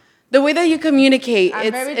 No. the way that you communicate,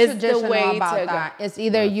 I'm very it's the traditional way about to that. go. It's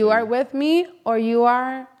either you are with me or you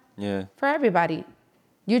are Yeah. for everybody.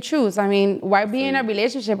 You choose. I mean, why be in a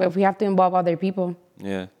relationship if we have to involve other people?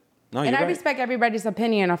 Yeah. No, you're And I right. respect everybody's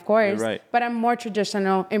opinion, of course. You're right. But I'm more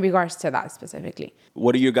traditional in regards to that specifically.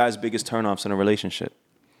 What are your guys' biggest turnoffs in a relationship?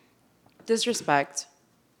 Disrespect.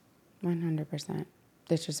 100%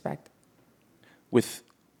 disrespect. With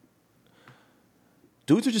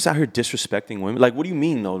dudes are just out here disrespecting women. Like, what do you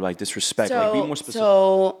mean though? Like disrespect? Like, be more specific.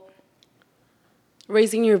 So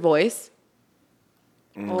raising your voice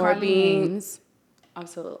or Calling being names.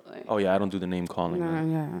 absolutely. Oh yeah, I don't do the name calling.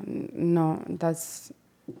 man. No, that's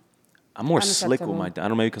I'm more slick with my. I Unacceptable. don't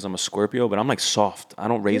know, maybe because I'm a Scorpio, but I'm like soft. I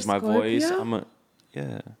don't raise You're my voice. Scorpio?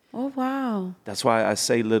 Yeah. oh wow. That's why I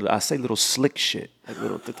say little slick shit. Like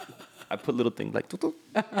little. I put little things like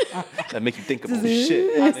that make you think about shit. Make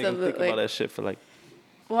you think Absolutely. about that shit for like.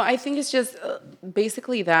 Well, I think it's just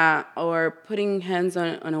basically that, or putting hands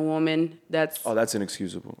on a woman Oh, that's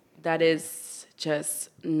inexcusable. that is just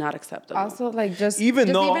not acceptable. Also, like just Even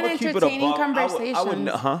just though even I'm gonna keep it a entertaining buck, conversations. I would,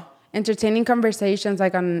 huh? Entertaining conversations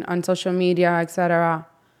like on social media, etc.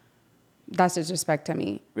 That's disrespect to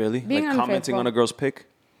me. Really? Being Like commenting unfaithful. on a girl's pic?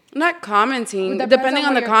 Not commenting, Depends depending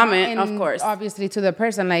on what the you're comment, and of course. Obviously, to the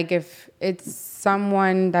person. Like if it's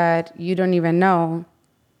someone that you don't even know,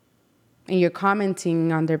 and you're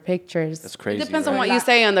commenting on their pictures. That's It crazy. depends on right? what you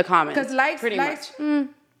say in the comments. Because likes, pretty likes, much. You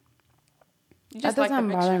that just like the doesn't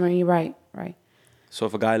picture. bother me. Right. So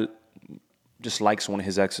if a guy just likes one of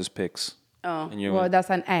his ex's pics. Oh. And you're Well, that's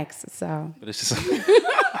an ex, so. but it's just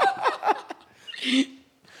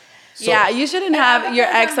Yeah, you shouldn't have your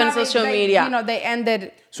ex on They- social they- media. You know, they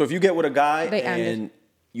ended. so if you get with a guy They and ended.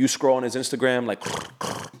 you scroll on his Instagram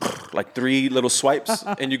like 3 little swipes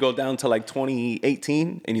and you go down to like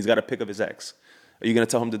 2018 and he's got a pic of his ex, are you gonna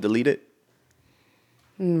tell him to delete it?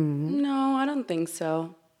 No, I don't think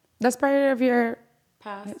so. That's part of your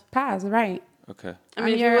Past. past, right? Okay. I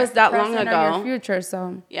mean, if Your it was that long present or your ago, future,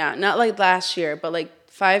 so. yeah, not like last year, but like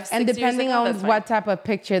 5, 6 And years depending ago, on that's fine. what type of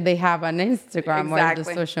picture they have on Instagram or Exactly.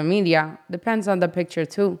 the social media, depends on the picture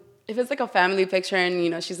too. If it's like a family picture and, you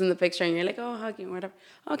know, she's in the picture and you're like, oh, hugging, whatever.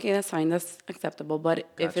 Okay, that's fine. That's acceptable. But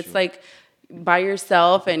if it's you. like by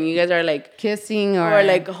yourself and you guys are like, Kissing or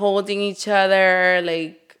like holding each other,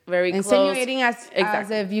 like very insinuating close. as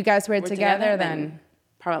Exactly. if you guys were We're together, then.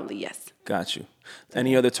 probably yes. Got you.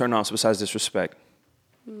 Any other turn-offs besides disrespect?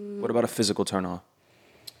 What about a physical turn-off?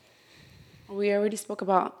 We already spoke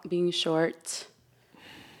about being short.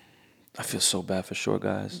 I feel so bad for short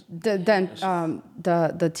guys.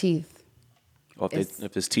 The teeth. Or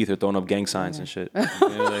if his teeth are throwing up gang signs and shit.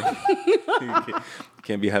 You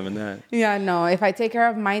can't be having that. Yeah, no. If I take care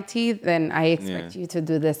of my teeth, then I expect you to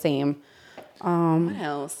do the same. What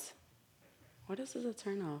else? What else is a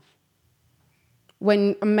turn off?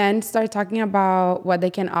 When men start talking about what they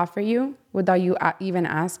can offer you without you even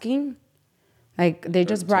asking, like they're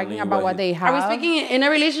just telling bragging you about what what they Are have. we speaking in a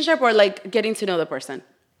relationship or like getting to know the person?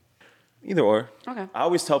 Either or. Okay. I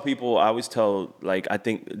always tell like, I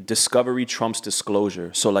think discovery trumps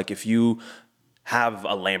disclosure. So like if you have a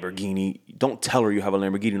Lamborghini, don't tell her you have a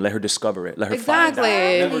Lamborghini. Let her discover it. Let her find out.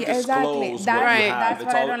 Exactly. Never Exactly. disclose That, what you Right. have. That's It's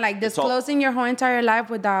what I all- don't like. it's all- Disclosing your whole entire life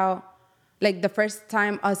without, like, the first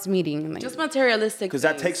time us meeting. Like, Just materialistic. 'Cause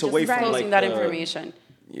that things. takes Just away from, disclosing like, that the- information.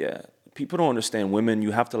 Yeah. People don't understand women.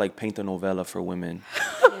 You have to like paint a novella for women.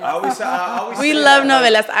 I always We say love that,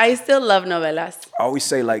 like, novelas. I still love novelas. I always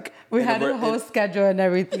say like we in had a whole schedule and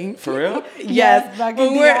everything. for real. Yes, back when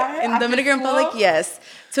in the we're hour, in after Dominican school. Republic, yes.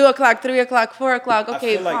 2 o'clock, 3 o'clock, 4 o'clock. I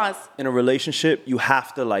Okay, feel like pause. in a relationship, you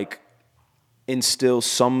have to like instill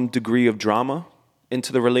some degree of drama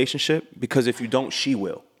into the relationship because if you don't, she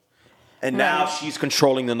will. And now she's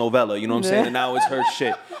controlling the novella, you know what I'm saying? And now it's her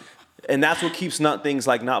shit. And that's what keeps things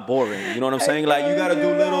like not boring. You know what I'm saying? Like you gotta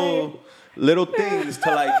do little things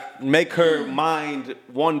to like make her mind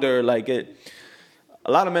wonder. Like it.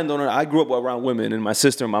 A lot of men don't know. I grew up around women and my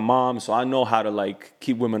sister and my mom, so I know how to like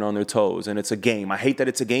keep women on their toes. And it's a game. I hate that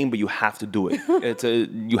it's a game, but you have to do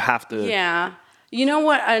it. You have to. Yeah. You know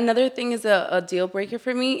what? Another thing is a deal breaker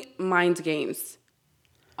for me. Mind games.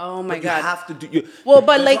 Oh my But God. you have to do. Well, that's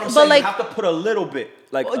but like- what I'm but saying, like- you have to put a little bit.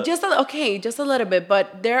 Like Just a little bit,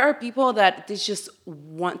 but there are people that they just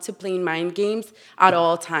want to play mind games at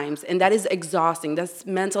all times, and that is exhausting. That's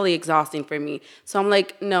mentally exhausting for me. So I'm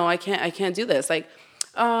like, no, I can't do this. Like,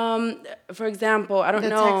 for example, I don't The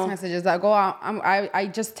know. text messages that go out. I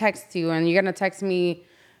just text you and you're gonna text me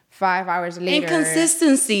 5 hours later.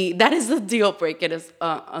 Inconsistency. That is a deal breaker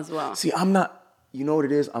as well. See, I'm not. You know what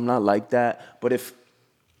it is? I'm not like that. But if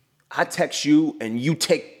I text you and you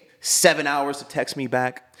take 7 hours to text me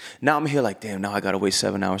back, now I'm here like, damn. Now I gotta wait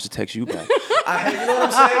 7 hours to text you back. You know what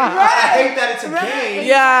I'm saying? I hate that it's a game.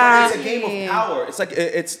 Yeah. But it's a game of power. It's like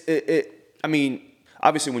I mean,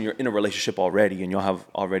 obviously, when you're in a relationship already and y'all have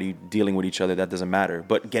already dealing with each other, that doesn't matter.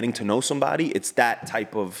 But getting to know somebody, it's that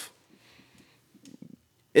type of.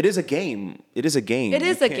 It is a game. It is a game. It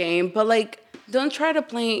is a game, but like, don't try to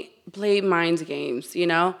play mind games. You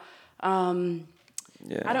know.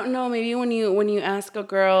 Yeah. I don't know. Maybe when you ask a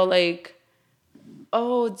girl like,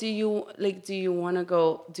 "Oh, do you want to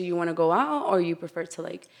go out, or you prefer to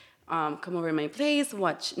like come over to my place,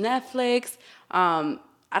 watch Netflix?"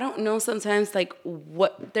 I don't know. Sometimes like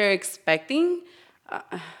what they're expecting.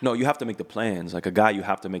 No, you have to make the plans. Like a guy, you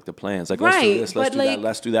have to make the plans. Like let's do Right, this, let's but, do like, that,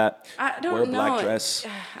 let's do that. I don't Wear a know. black dress.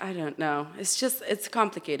 I don't know. It's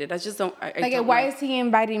complicated. I just don't. I Like, don't why know. is he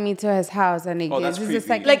inviting me to his house? And Oh, that's this is the creepy.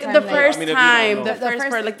 second Like time the that- first I mean, if you don't time, know. the first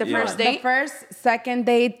part, like the Yeah. first the date. first, second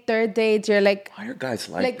date, third date, you're like, Why are guys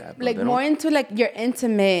like that, bro? like They more don't- into like your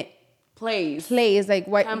intimate Plays. place. Like,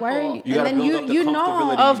 why are Temple. you? You gotta and then build up the you know,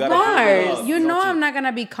 comfortability. Of You gotta build it course. up. you know don't I'm not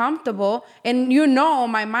gonna be comfortable, and you know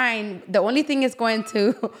my mind. The only thing is going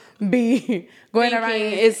to be going around.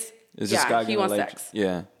 Thinking is Is this yeah, guy he gonna wants let sex. you?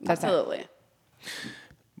 Yeah. That's it. Absolutely.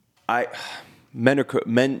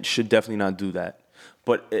 Men should definitely not do that.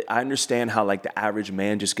 But I understand how like the average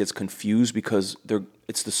man just gets confused because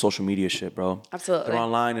it's the social media shit, bro. Absolutely. They're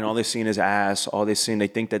online and all they're seeing is ass. All they're seeing, they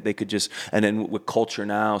think that they could just, and then with culture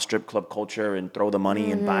now, strip club culture, and throw the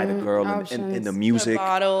money and buy the girl and the music,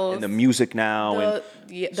 bottles, and the music now,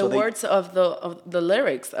 the words of the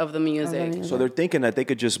lyrics of the music. So they're thinking that they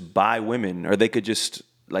could just buy women, or they could just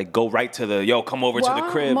like go right to the come over to the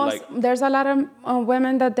crib. There's a lot of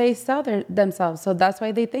women that they sell themselves, so that's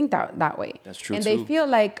why they think that way. That's true and too. they feel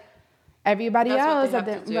like everybody else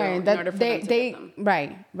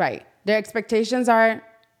right. Their expectations are,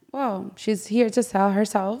 well, she's here to sell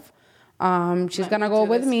herself. She's gonna go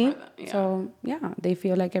with me. So yeah, they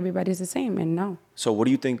feel like everybody's the same, and no. So what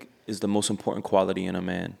do you think is the most important quality in a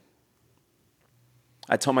man?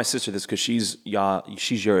 I tell my sister this because she's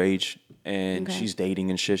your age and she's dating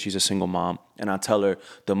and shit. She's a single mom. And I tell her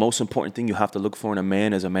the most important thing you have to look for in a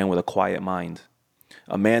man is a man with a quiet mind.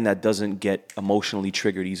 A man that doesn't get emotionally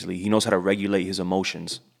triggered easily. He knows how to regulate his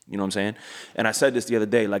emotions. You know what I'm saying? And I said this the other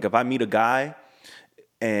day. Like if I meet a guy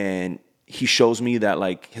and he shows me that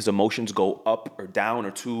like his emotions go up or down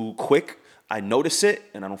or too quick, I notice it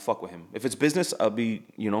and I don't fuck with him. If it's business, I'll be,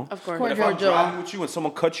 Of course. But if I'm driving with you and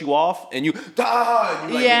someone cuts you off and you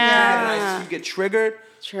get triggered.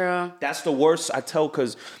 True. That's the worst. I tell,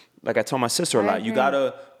 because like I tell my sister a lot, you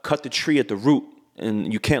gotta cut the tree at the root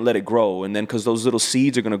and you can't let it grow. And then because those little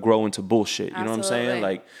seeds are gonna grow into bullshit. You know what I'm saying?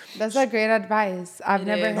 Like that's a great advice. I've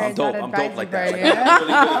never heard that advice. I'm dope like that. Like, I'm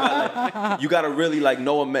really good about, like, you gotta really like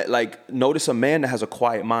know notice a man that has a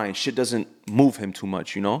quiet mind. Shit doesn't move him too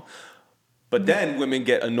much, But then women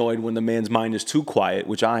get annoyed when the man's mind is too quiet,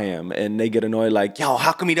 which I am, and they get annoyed like, yo,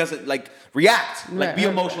 how come he doesn't like react, like be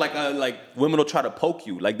emotional, like women will try to poke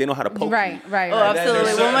you, like they know how to poke you. Right. Oh,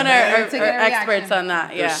 absolutely. Women are experts on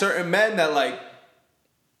that. Yeah. There's certain men that like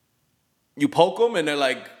you poke them and they're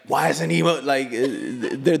like, why isn't he like?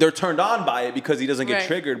 They're turned on by it because he doesn't get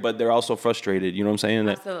triggered, but they're also frustrated. You know what I'm saying?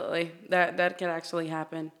 Absolutely. That can actually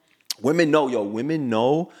happen. Women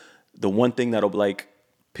know the one thing that'll like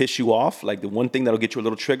piss you off, like the one thing that'll get you a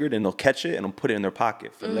little triggered, and they'll catch it and they'll put it in their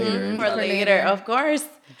pocket for later. For later, of course.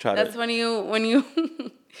 That's when you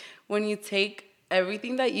when you take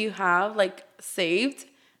everything that you have like saved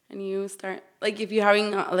and you start like if you're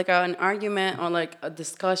having like an argument or like a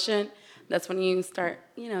discussion, that's when you start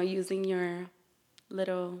using your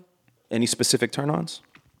little. Any specific turn-ons?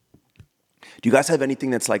 Do you guys have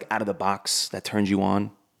anything that's like out of the box that turns you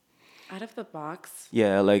on? Out of the box?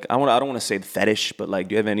 Yeah, like I don't want to say fetish, but like,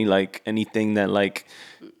 do you have any like anything that like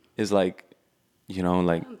is like,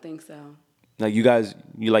 like? I don't think so. Like you guys,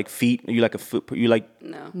 you like feet? You like a foot? You like?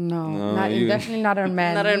 No, definitely not our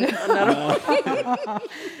men. No.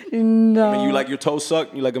 No. I mean, you like your toes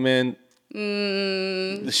sucked? You like a man?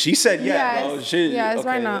 She said yes. Yes,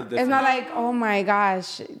 right now. It's not like, oh my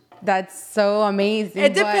gosh, that's so amazing.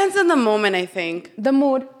 It depends on the moment, I think. The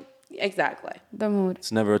mood. Exactly. The mood.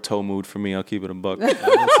 It's never a toe mood for me. I'll keep it a buck. It's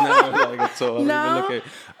never like a toe.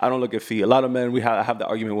 I don't look at feet. A lot of men, I have the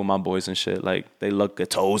argument with my boys and shit. Like they look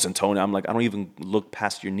at toes and toenail. I'm like, I don't even look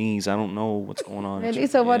past your knees. I don't know what's going on. Really?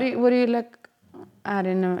 So what do you look at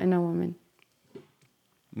in a woman?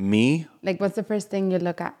 Me? Like what's the first thing you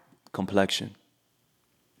look at? Complexion.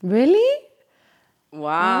 Really?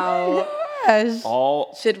 Wow. Oh my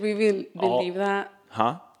gosh. Should we believe that?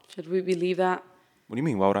 Huh? Should we believe that? What do you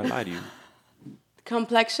mean? Why would I lie to you?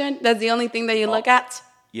 Complexion? That's the only thing that you look at?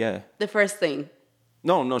 Yeah. The first thing?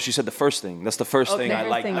 No, she said the first thing. That's the first thing I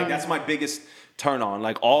like. Like that's my biggest turn on.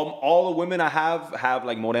 Like all the women I have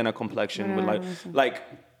like morena complexion with like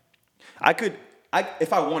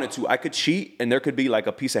if I wanted to, I could cheat and there could be like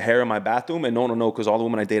a piece of hair in my bathroom and no one will know because all the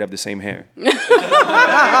women I date have the same hair. Like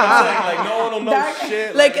no one will know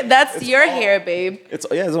shit. Like that's your hair, babe. That's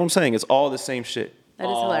what I'm saying. It's all the same shit. That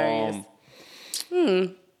is hilarious.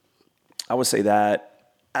 I would say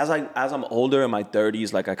that as I'm older in my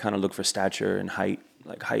 30s, like I kind of look for stature and height.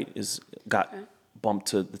 Like height got bumped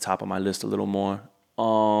to the top of my list a little more.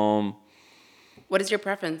 What is your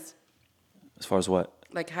preference? As far as what?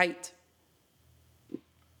 Like height.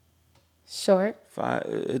 Short.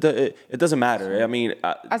 It doesn't matter. I mean,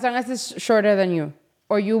 as long as it's shorter than you,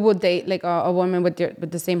 or you would date like a woman with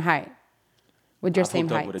the same height. With your same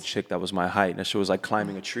height. I hooked up with a chick that was my height, and she was like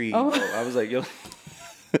climbing a tree. Oh. I was like, yo.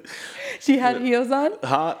 She had heels on?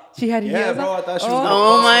 Huh? She had heels on? Yeah, bro, I thought she was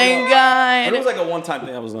Oh my God. But it was like a one-time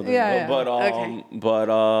thing. I was nothing. Yeah. But I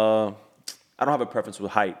don't have a preference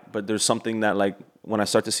with height, but there's something that like when I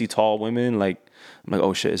start to see tall women, like I'm like,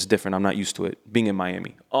 oh shit, it's different. I'm not used to it. Being in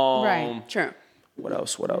Miami. Right. Sure. What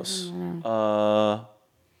else?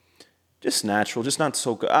 Just natural, just not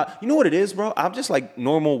so good. You know what it is, bro? I'm just like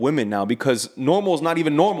normal women now because normal is not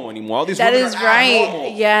even normal anymore. All these That women is are right.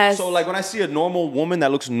 abnormal. Yes. So like when I see a normal woman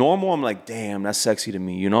that looks normal, I'm like, damn, that's sexy to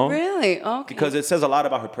me, you know? Really? Okay. Because it says a lot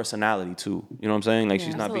about her personality too. You know what I'm saying? Like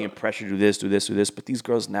she's not being pressured to do this, do this, do this. But these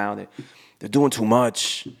girls now, they're doing too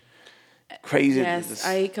much. Crazy. Yes,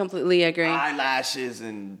 I completely agree. Eyelashes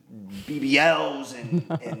and BBLs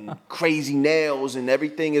and crazy nails and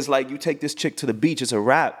everything is like you take this chick to the beach, it's a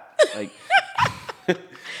wrap. Like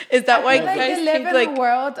Is that why I feel like guys they live think in like? a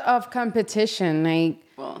world of competition. Like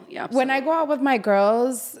Well, yeah. when I go out with my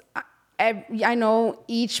girls, I know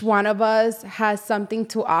each one of us has something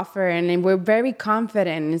to offer, and we're very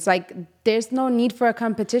confident. It's like there's no need for a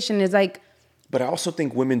competition. It's like, but I also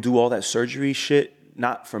think women do all that surgery shit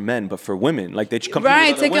not for men, but for women. Like they compete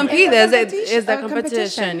Right, with other to women. compete. it's Is the a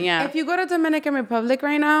competition, yeah. If you go to Dominican Republic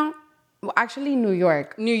right now, well, actually New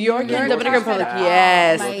York. New York and Dominican has Republic, it all.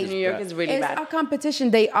 yes. Like, New York is really it's bad. a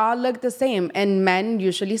competition. They all look the same, and men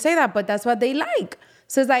usually say that, but that's what they like.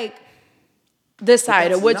 So it's like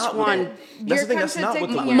Decide that's which not what one. they- That's the thing. That's not what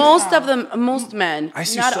the contradicting women. Most of them, most men, I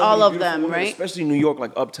see not so all many of beautiful them, women, right? especially in New York,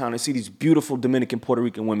 like uptown. I see these beautiful Dominican, Puerto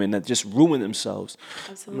Rican women that just ruin themselves.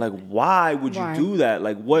 Absolutely. I'm like, why would you Why? do that?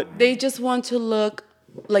 Like, what? They just want to look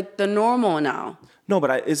like the normal now. No,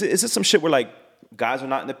 but is it some shit where like guys are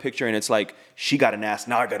not in the picture and it's like she got an ass,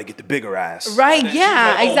 now I got to get the bigger ass. Right, And then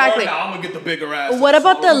yeah, she's like, oh, exactly. Now I'm gonna get the bigger ass. What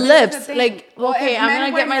about the So- lips? That's the thing. Like, Well, okay, if I'm men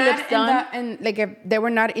gonna were get my not lips in done. and like if they were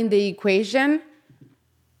not in the equation,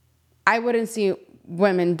 I wouldn't see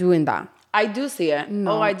women doing that. I do see it.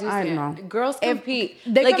 No, I do see I it. know. Girls If- compete.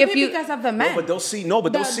 They like compete if you because of the men. No, but they'll see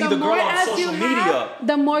the girl more on ass social you media. have,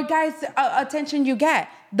 the more guys attention you get,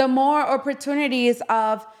 the more opportunities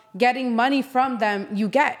of getting money from them you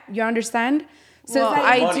get. You understand? So Well, it's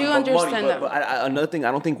I like, do understand that. But another thing,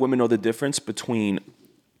 I don't think women know the difference between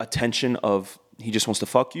attention of he just wants to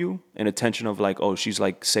fuck you and attention of like, oh, she's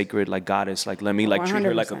like sacred, like goddess, like let me like treat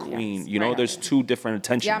her like a 100%, queen. yes. You know, Right. there's two different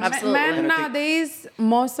attentions. yeah, Absolutely. men And I think- nowadays,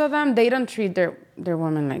 most of them, they don't treat their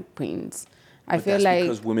women like queens. I But feel that's like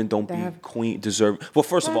because women don't they be have- queen deserve. Well,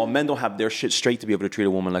 first of all, men don't have their shit straight to be able to treat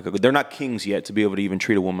a woman like a. They're not kings yet to be able to even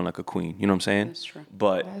treat a woman like a queen. You know what I'm saying? That's true.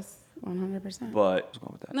 But That's 100%. what's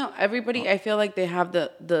going with that? No, everybody. I feel like they have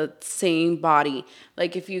the same body.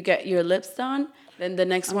 Like if you get your lips done, then the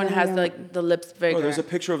next one has yeah. like the lips bigger. Bro, there's a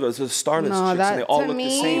picture of the starlets No, chicks, that- and they all to look the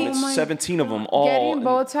me- same. oh It's my 17 of them all. Getting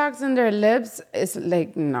Botox in their lips is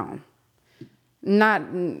like, no.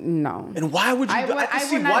 No. And why would you? I I, would- can I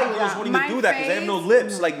see would not white do girls that. wanting My to do that because they have no face-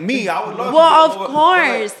 lips. Like me, I would love. Well, to of get more- but,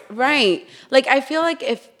 like, course, right. Like I feel like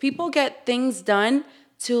if people get things done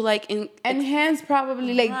to like Enhance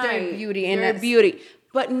probably like their Right, beauty and their that's- beauty,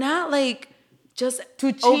 but not like just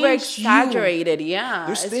To change over exaggerated. Yeah,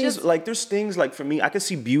 There's it's things just- like there's things like for me, I could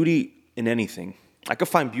see beauty in anything. I could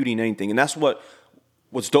find beauty in anything, and that's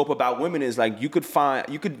what's dope about women is like you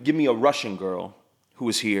could give me a Russian girl who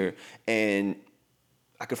is here, and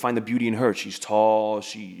I could find the beauty in her. She's tall,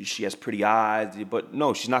 she has pretty eyes, but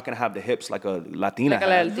no, she's not gonna have the hips like a Latina. Like a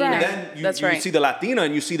has. Latina. And then you, That's you right. see the Latina,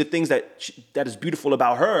 and you see the things that is beautiful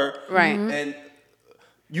about her, Right. Mm-hmm. And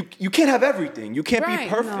you can't have everything. You can't Right, be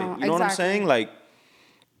perfect. no, you know what I'm exactly. saying? Like,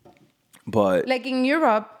 but like in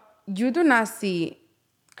Europe, you do not see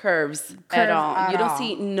curves at Curves all. at You don't all.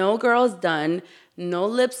 see no girls done, no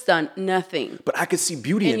lips done, nothing. But I could see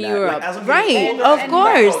beauty in, In that. Europe. Like, as I'm Right, getting older, of I'm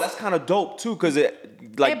like, course. oh, that's kind of dope too, because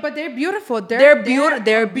it like but they're beautiful. They're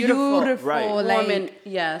beautiful. Right. Like, Woman,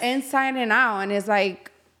 yes. Inside and out. And it's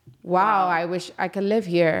like, wow, I wish I could live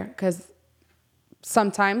here. Because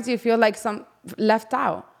sometimes you feel like some left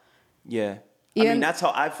out. yeah. I Even- mean, that's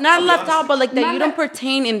how I've Not I'll be left honest out, but like that Not you don't left-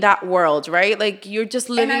 pertain in that world, right? Like you're just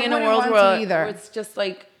living I in a wouldn't world want to where, either. where it's just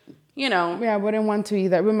like, you know, Yeah, I wouldn't want to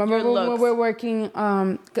either. Remember Your when we looks. were working?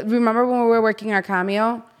 Remember when we were working at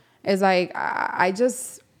Cameo? It's like I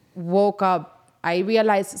just woke up. I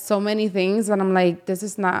realized so many things, and I'm like, this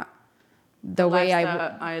is not the way I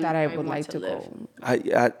would want like to to live.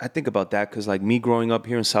 go. I think about that because like me growing up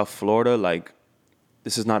here in South Florida, like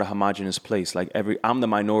this is not a homogenous place. Like I'm the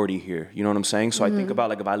minority here. You know what I'm saying? So I think about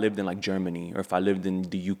like if I lived in like Germany or if I lived in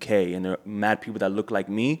the UK and there are mad people that look like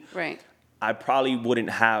me, right. I probably wouldn't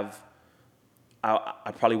have.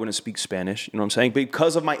 I probably wouldn't speak Spanish. You know what I'm saying?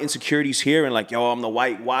 Because of my insecurities here and like, yo, I'm the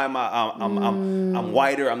white. Why am I? I'm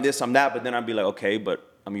whiter. I'm this. I'm that. But then I'd be like, okay, but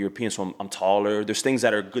I'm European, so I'm taller. There's things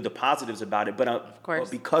that are good, the positives about it. But, course.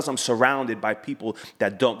 but because I'm surrounded by people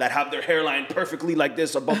that have their hairline perfectly like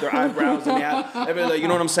this above their eyebrows, and they have, like, you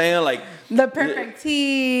know what I'm saying? Like The perfect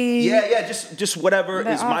teeth. yeah, just whatever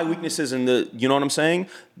The- is my weaknesses and you know what I'm saying?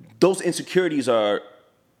 Those insecurities are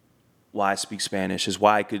why I speak Spanish, is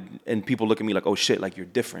why I could, and people look at me like, oh shit, like you're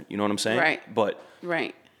different. You know what I'm saying? Right. But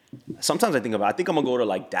Right. sometimes I think I'm gonna go to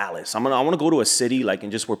like Dallas. I want to go to a city like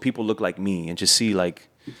and just where people look like me and just see like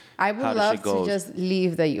I would how the love shit to goes. just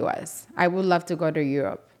leave the U.S. I would love to go to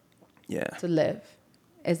Europe Yeah. to live.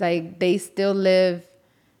 It's like they still live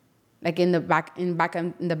like in the back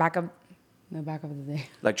of the day.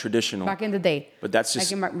 Like traditional. Back in the day. But that's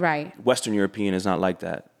just right. Western European is not like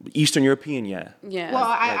that. Eastern European, yeah. Yeah. Well,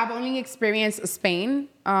 I've only experienced Spain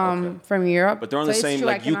from Europe. But they're on so the it's same, true,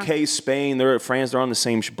 I like cannot- UK, Spain, they're France, they're on the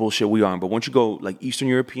same bullshit we are. But once you go like Eastern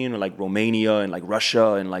European or like Romania and like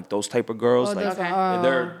Russia and like those type of girls, Oh, like those-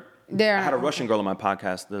 they're. I had a Russian girl on my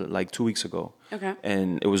podcast like 2 weeks ago. Okay.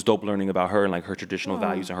 And it was dope learning about her and like her traditional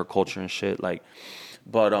values and her culture and shit. Like,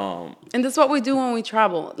 but And that's what we do when we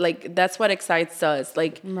travel. Like, that's what excites us.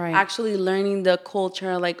 Like, Right. actually learning the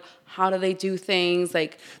culture, like, how do they do things,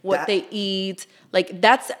 like, what That- they eat. Like,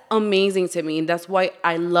 that's amazing to me. That's why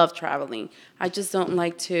I love traveling. I just don't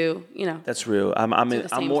like to, that's real. I'm the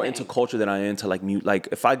same more thing. into culture than I am into like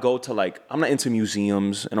if I go to like I'm not into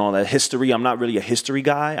museums and all that history. I'm not really a history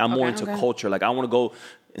guy. I'm more into Okay. culture. Like I want to go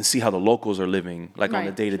and see how the locals are living, like on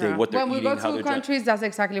the Right, day to day, sure. what they're When we eating, go how to they're dressing. countries, that's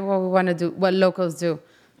exactly what we want to do, what locals do.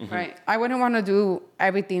 right. I wouldn't want to do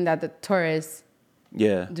everything that the tourists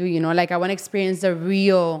Yeah. do, like I want to experience the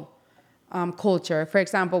real culture. For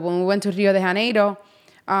example, when we went to Rio de Janeiro,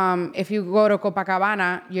 if you go to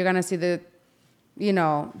Copacabana, you're going to see the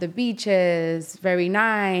beaches, very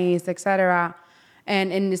nice, etc.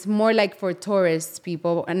 And it's more like for tourists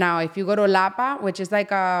people. And now if you go to Lapa, which is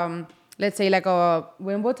like, let's say like a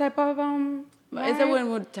Wimbo type of, It's a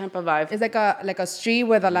Wynwood type of vibe. it's like a street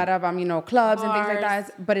with a lot of, clubs and things like Bars,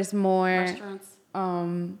 that. But it's more, Restaurants.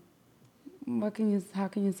 how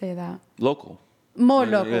can you say that? Local. More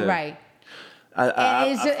Yeah, local, yeah. right.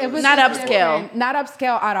 It was Not just upscale. different. Not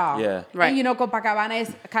upscale at all. Yeah. Right. And Copacabana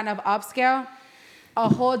is kind of upscale. A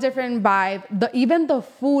whole different vibe. Even the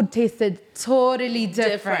food tasted totally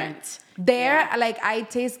different. There, like I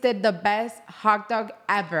tasted the best hot dog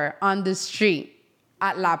ever on the street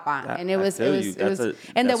at Lapa, and it was, and the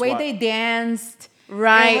that's way why- they danced.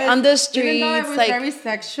 Right, it was- on the Even though it streets, was like- very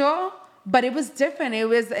sexual, but it was different.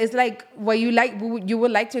 It's like what you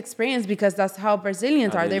would like to experience because that's how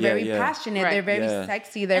Brazilians are. They're yeah, very yeah. passionate. Right. They're very Yeah.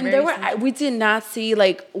 sexy. They're And very. we did not see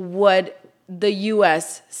like what the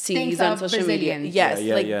U.S. sees Thinks on of social media. Brazilians. Yes,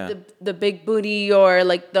 Yeah, like yeah. the big booty or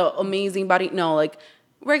like the amazing body. No, like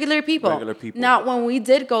regular people. Regular people. Now, when we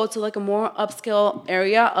did go to like a more upscale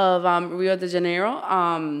area of Rio de Janeiro,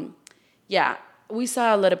 yeah, we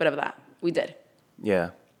saw a little bit of that. We did. Yeah.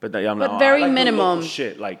 But, But very I like the minimum. local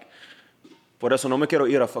shit, like, por eso no me quiero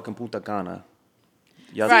ir a fucking Punta Cana.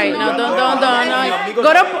 Ya Right, sé, no, ya don't, sé, don't, mis don't. amigos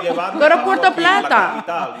Go llevarme to a Puerto fucking la Plata.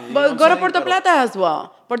 capital, you know But what go I'm to saying? Puerto Pero- Plata as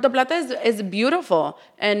well. Puerto Plata is beautiful,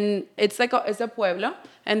 and it's like it's a pueblo,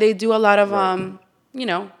 and they do a lot of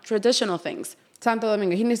traditional things. Santo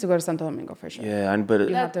Domingo. He needs to go to Santo Domingo for sure. Yeah, but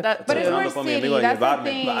have to- That But it's too. more Esperando pa' mi city, amigo a that's the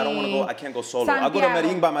llevarme, but I don't want to go. thing. I can't go solo. I'll go to Santiago.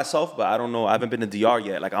 Medellin by myself, but I don't know. I haven't been to DR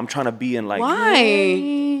yet. Like I'm trying to be in like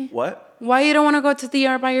Why? what? Why you don't want to go to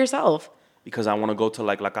DR by yourself? Because I want to go to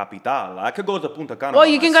like La Capital. I could go to Punta Cana. Well,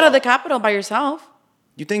 by you can go to the myself. capital by yourself.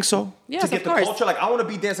 You think so? Yes, To get of the course. culture, like I want to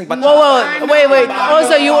be dancing. Bachata. Whoa, wait.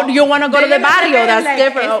 Also, you want to go to the barrio? That's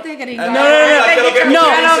different.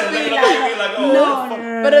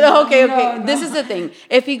 But okay. This is the thing.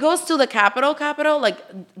 If he goes to the capital, like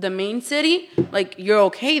the main city, like you're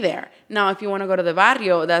okay there. Now, if you want to go to the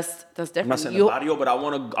barrio, that's different. I'm not saying the barrio, but I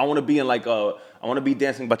want to be in like a. I want to be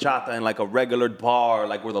dancing bachata in like a regular bar,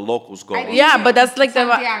 like where the locals go. Yeah, but that's like the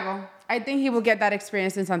Santiago. I think he will get that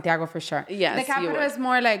experience in Santiago for sure. Yes, the you capital would. is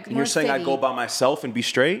more like. And you're saying I go by myself and be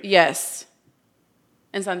straight? yes.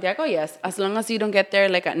 In Santiago, yes. As long as you don't get there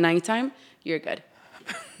like at nighttime, you're good.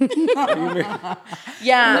 Yeah.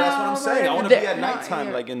 That's what I'm saying. I want to be at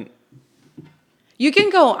nighttime, like in. You can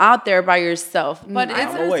go out there by yourself, but I it's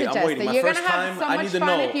I'm wouldn't waiting. suggest waiting. it. My You're first gonna have time, so I much need to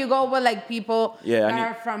fun know. if you go with like people Yeah, I that need-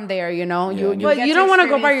 are from there. You know, Yeah, you. I need- But you don't want to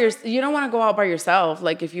go by experience- you don't want to go out by yourself.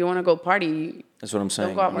 Like if you want to go party, That's what I'm saying.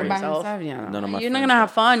 don't go out by I'm by waiting. yourself. himself. Yeah, None of my You're not friends gonna go.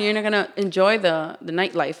 have fun. You're not gonna enjoy the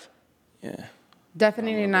nightlife. Yeah.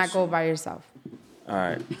 definitely not go by yourself. All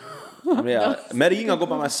right. I mean, Medellin, I'll go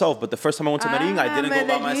by myself. But the first time I went to Medellin, I didn't go by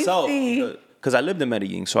Medellin, myself. sí. Because I lived in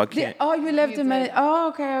Medellin, so I can't. Oh, you lived in Medellin. Oh,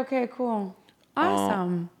 okay, cool,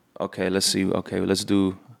 awesome. Okay, let's see. Okay, let's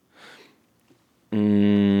do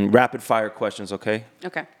rapid fire questions, okay?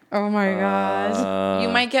 Okay. Oh my gosh, You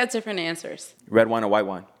might get different answers. Red wine or white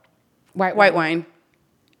wine? White wine.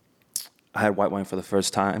 I had white wine for the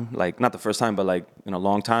first time. Like, not the first time, but like in a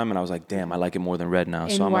long time. And I was like, damn, I like it more than red now.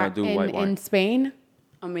 So I'm going to do white wine. in Spain.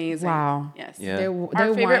 Amazing. Wow. Yes. Yeah.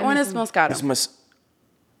 Our favorite one is Moscato.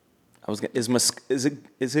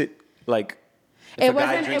 Is it like if It a guy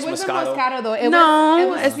wasn't. It drinks wasn't Moscato? Moscato though. It No,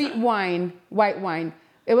 was. It was sweet wine, white wine.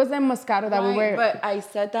 It wasn't Moscato that we Right, were. but I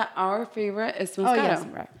said that our favorite is Moscato. Oh yes,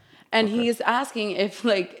 right. And he's asking if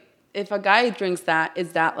if a guy drinks that,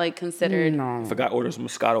 is that like considered? No, If a guy orders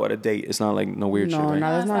Moscato at a date, it's not like no weird shit, no, right?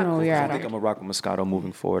 no, that's not no I weird. think I'm gonna rock with Moscato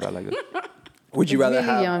moving forward. I like it. Would you It's rather really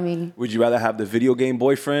have? yummy. Would you rather have the video game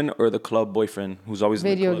boyfriend or the club boyfriend who's always in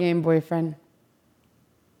the Video club? game boyfriend.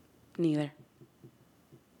 Neither.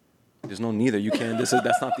 There's no neither. You can't. That's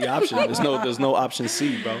not the option. There's no option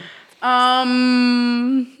C, bro.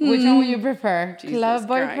 Which one would you prefer? Jesus Club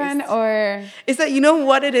boyfriend Christ. or? Is that, you know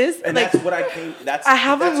what it is? And like, that's what I came. That's I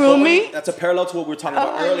have a that's roommate. That's a parallel to what we were talking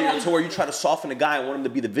about earlier, to where you try to soften a guy and want him to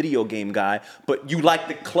be the video game guy, but you like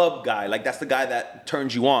the club guy. Like that's the guy that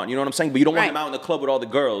turns you on. You know what I'm saying? But you don't want Right. him out in the club with all the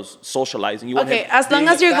girls socializing. You want Okay, him as long being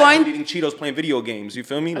as the you're fat going- dude eating Cheetos, playing video games. You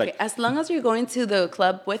feel me? okay, Like as long as you're going to the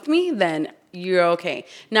club with me, then you're okay.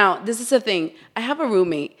 Now, this is the thing. I have a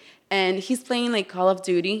roommate, and he's playing like Call of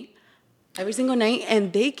Duty every single night,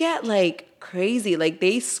 and they get like crazy. Like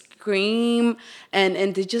they scream and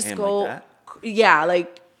they just Damn, go, like that? yeah,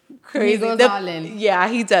 like crazy. goes all in. Yeah,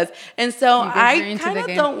 he does. And so He goes very I into kind the of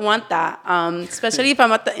game. don't want that. Especially if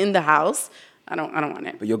I'm in the house. I don't want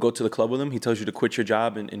it. but you'll go to the club with him. He tells you to quit your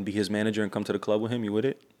job and be his manager and come to the club with him. You with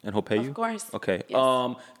it? And he'll pay you. Of course. Okay.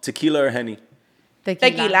 Yes. Tequila or Henny?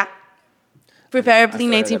 Tequila. Preferably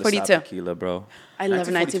I feel like I gotta stop 1942. Tequila, bro. I love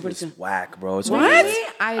 1942 is 1942. whack, bro. It's What? always-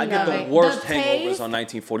 I I get love the it. worst The hangovers taste- on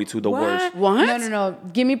 1942. The What? worst. What? No.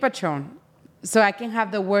 Give me Patron, so I can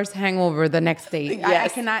have the worst hangover the next day. I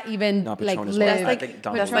Yes. cannot even No, like Patron is live. worse. I Like, think that's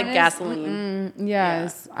Domino's. like is- gasoline.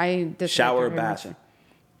 Yes, I dislike Shower or it very bath? much.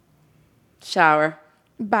 Shower.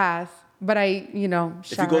 Bath, but I, shower.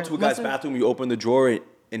 If you go to a guy's Most of- bathroom, you open the drawer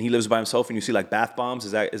and he lives by himself, and you see like bath bombs.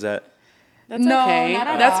 Is that? That's no, okay. not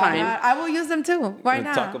at That's all. fine. I will use them too. Why We'll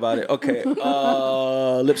not? talk about it. Okay.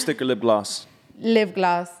 Lipstick or lip gloss? Lip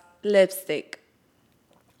gloss. Lipstick.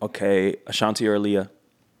 Okay. Ashanti or Aaliyah?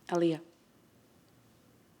 Aaliyah.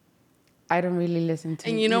 I don't really listen to.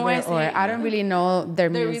 And you know why I either say- or. I don't really know their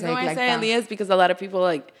The music reason why I like say that. Aaliyah is because a lot of people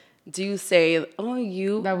like do say, "Oh,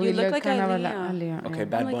 you That we you look like kind of Aaliyah." Aaliyah. Okay. yeah.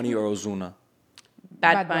 Bad like- Bunny or Ozuna?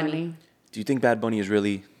 Bad Bunny. Do you think Bad Bunny is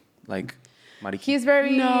really like Mariki? He's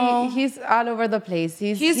very. No. He's all over the place.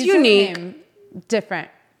 He's He's just unique. him, different.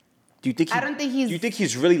 Do you think? I don't think he's- Do you think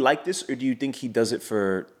he's really like this, or do you think he does it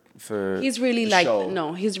for? He's really the like show?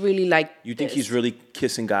 no. He's really like. You think this. he's really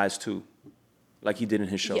kissing guys too, like he did in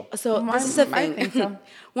his show? Yeah, so this is the I thing. think so.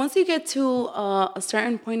 Once you get to a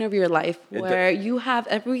certain point of your life It where you have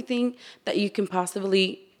everything that you can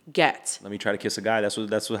possibly get, Let me try to kiss a guy.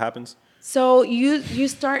 That's what happens. so you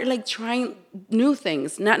start like trying new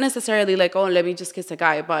things, not necessarily like, oh, let me just kiss a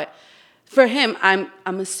guy, but for him, I'm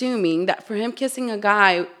assuming that for him kissing a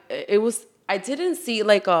guy, it was, I didn't see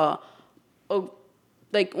like a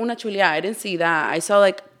like una chulia. I didn't see that. I saw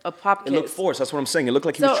like a pop It kiss. looked forced. That's what I'm saying. It looked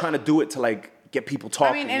like he was So- trying to do it to like get people I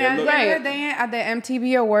talking. mean, and It at the looked- end Right. of the day, at the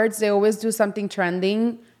MTV Awards, they always do something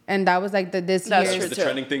trending, and that was like this That's year's. true, the too.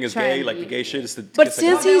 trending thing is Trend. gay, like the gay shit. It's the But kiss a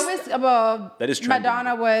since guy. They he's- always about That is trending.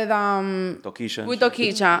 Madonna with Tokisha. with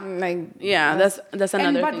Okicha. like Yeah, that's and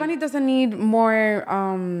another Bad thing. Bunny doesn't need more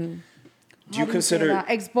Do you say consider? that?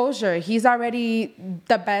 Exposure? He's already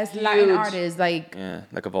the best Latin Huge. artist. Like Yeah,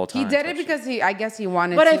 like of all he time. did type it shit. because I guess he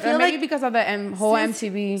wanted But to. I feel or maybe like because of the whole Since-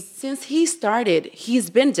 MTV. Since he started, he's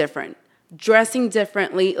been different, dressing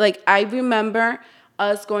differently. Like I remember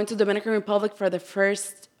us going to Dominican Republic for the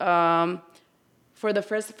first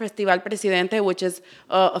Festival Presidente, which is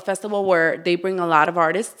a festival where they bring a lot of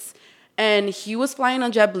artists, and he was flying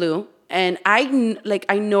on JetBlue, and I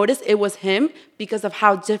noticed it was him because of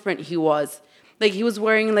how different he was. Like he was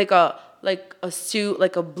wearing like a suit,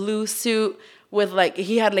 like a blue suit with like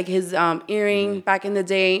he had like his earring back in the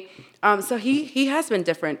day. So he has been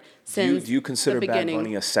different since Do you consider the Bad beginning.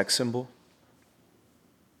 Bunny a sex symbol?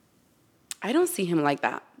 I don't see him like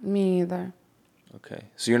that. Me either. Okay,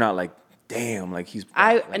 so you're not like, damn, like he's.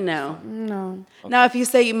 I like, no. No. Now if you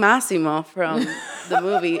say Massimo from the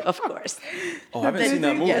movie, of course. Oh, I haven't seen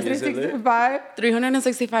that movie. Yes, Is it lit? 365.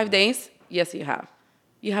 365 days? Yes, you have.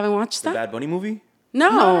 You haven't watched The that? Bad Bunny movie? No.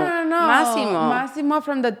 No. Massimo. Massimo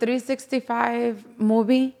from the 365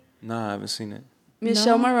 movie. Nah, I haven't seen it.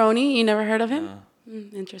 Michelle Maroney, you never heard of him?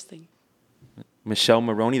 Interesting. Michelle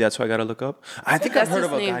Maroney. That's who I gotta look up. I think I've That's heard his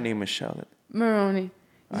of a name. guy named Michelle. Maroney.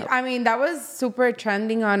 I mean, that was super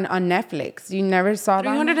trending on Netflix. You never saw that?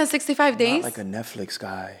 365 Not days? like a Netflix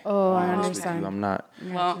guy. Oh, I Honest with understand. you, I'm not.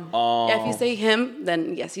 Well, yeah, if you say him,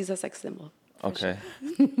 then yes, he's a sex symbol. Okay.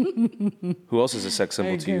 Who else is a sex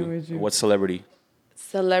symbol to agree with you? you. What celebrity?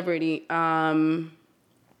 Celebrity.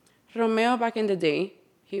 Romeo back in the day,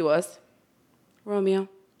 he was. Romeo,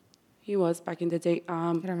 he was back in the day.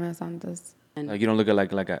 Romeo Santos. Like you don't look at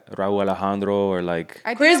like a Raúl Alejandro or like. I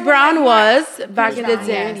think Chris I would Brown like was back in the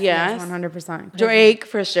day. Yes. 100%. Drake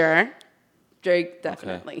for sure. Drake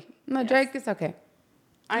definitely. No, Drake is okay.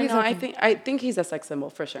 I He's know. okay. I think he's a sex symbol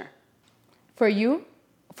for sure. For you?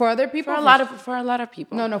 For other people? For a lot of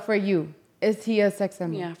people. No, for you. Is he a sex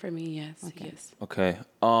symbol? Yeah, for me, yes. Okay. Yes. Okay.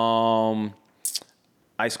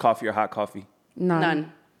 Iced coffee or hot coffee?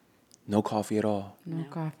 None. No coffee at all. No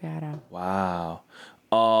coffee at all. Wow.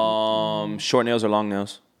 Short nails or long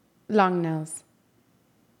nails? Long nails.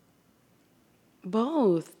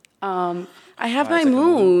 Both. I have Wow, my it's like a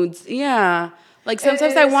mood. moods. Yeah. Like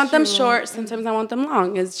sometimes I is want them true. short, sometimes I want them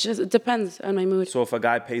long. It depends on my mood. So if a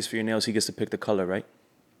guy pays for your nails, he gets to pick the color, right?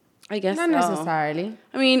 I guess Not so. necessarily.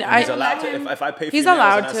 I mean, He's allowed to. If I pay for He's your nails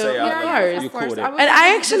allowed and I to. say, Yeah, like, of you cool course. with it. I would- And This I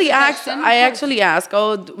is actually the asked. question. I actually asked.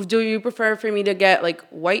 Oh, do you prefer for me to get like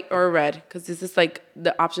white or red? Because this is like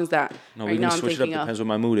the options that No, right we're now gonna I'm switch it up. thinking of. Depends what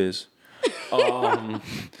my mood is.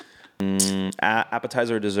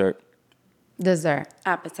 Appetizer or dessert? Dessert.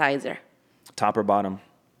 Appetizer, Top or bottom?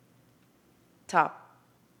 top.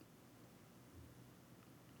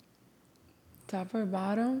 Top or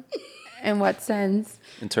bottom? In what sense?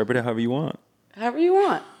 Interpret it however you want. However you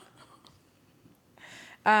want.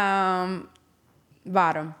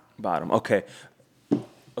 Bottom. Bottom. Okay.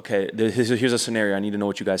 Okay. Here's a scenario. I need to know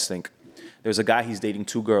what you guys think. There's a guy. He's dating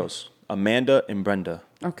two girls, Amanda and Brenda.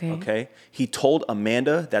 Okay. Okay. He told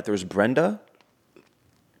Amanda that there's Brenda,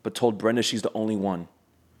 but told Brenda she's the only one.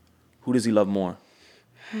 Who does he love more?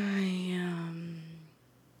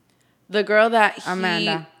 The girl that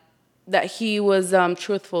Amanda. he was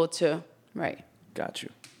truthful to. Right. Got you.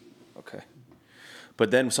 Okay.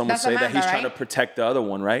 But then someone That's say that Amanda, he's trying to right? protect the other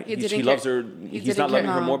one, right? He He didn't loves care- her. he He's didn't not loving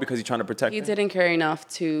care. her more because he's trying to protect He her. didn't care enough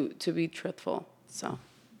to be truthful. So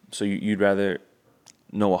So you'd rather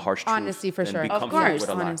know a harsh truth Honesty for than sure. be Of comfortable course. with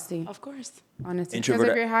a lie. Honesty. of course, Honesty. Because Introvert-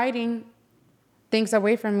 if you're hiding things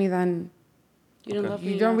away from me, then you don't love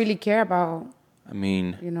me. you don't enough. really care about, I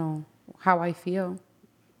mean, how I feel.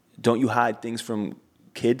 don't you hide things from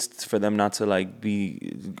kids for them not to like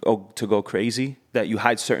to go crazy? That you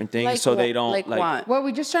hide certain things Like so wha- they don't like what? Well,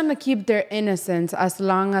 we're just trying to keep their innocence as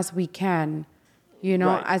long as we can.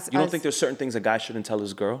 Right. As You don't as- think there's certain things a guy shouldn't tell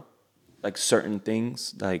his girl, like certain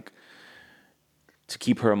things, like to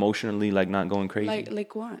keep her emotionally like not going crazy.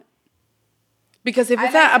 Like what? Because if I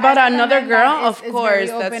it's like- about I find another that girl, it's- of it's course, very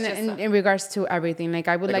that's open just in regards to everything. Like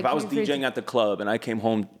I would Like like if I was you for you to- DJing at the club and I came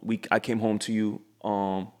home, I came home to you,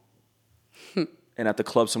 and at the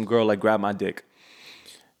club some girl like grabbed my dick.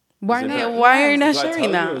 Why Is it not? not- why are you not Do I tell sharing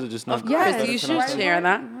you, that? or is it just not- Of course, Yes. you should Why- share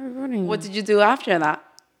that. wouldn't What did you do after that?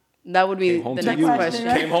 That would be Came home the to next you.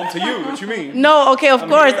 question. Came home to you. What you mean? No, okay, of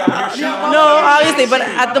course. here No, obviously, but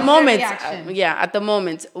at the moment, reaction? at the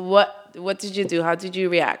moment, what did you do? How did you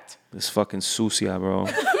react? This fucking sucia, bro.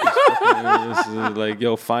 This is like,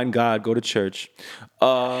 yo, find God, go to church.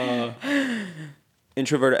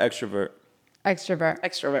 Introvert or extrovert? Extrovert.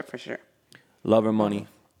 Extrovert for sure. Love or money?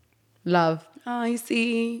 Love. I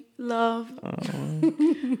see love.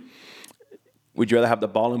 Would you rather have the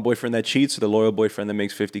balling boyfriend that cheats or the loyal boyfriend that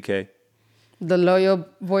makes 50K? The loyal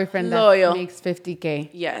boyfriend Loyal. that makes 50K.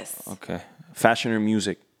 Yes. Okay. Fashion or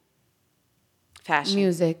music? Fashion.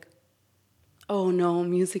 Music. Oh no,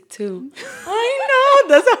 music too. I know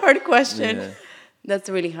that's a hard question. Yeah. That's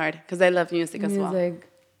really hard because I love music as well. Music.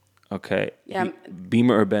 Okay. Yeah.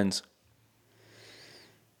 Beamer or Benz?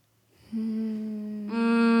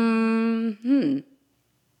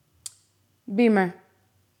 Beamer.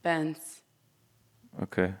 Benz.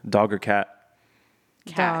 Okay. Dog or cat?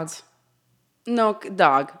 Cat. Dog. No,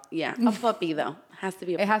 dog. Yeah, a puppy though. Has to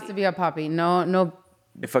be a puppy. It has to be a puppy. No.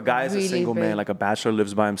 If a guy is Really a single big. man, like a bachelor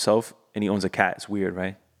lives by himself and he owns a cat, it's weird,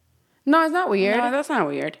 right? No, it's not weird. No, that's not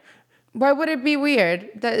weird. Why would it be weird?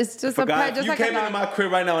 That it's just If a a guy, pet, if just you like came a into dog. my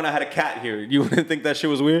crib right now and I had a cat here, you wouldn't think that shit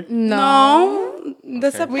was weird? No,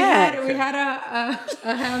 that's a We pet. had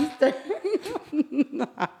a hamster.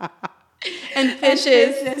 And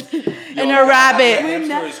fishes and a rabbit.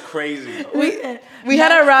 Hamster is crazy. We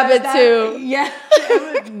had a rabbit too. Yeah.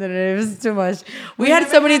 It was too much. We had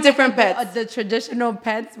so many different Like pets. the traditional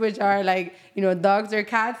pets, which are like, dogs or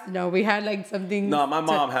cats. No, we had like something. No, my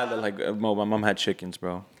mom had my mom had chickens,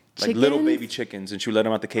 bro. Like little Chickens? baby chickens, and she would let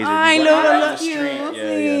them out the cage. I They'd be know, running I around love the street. you.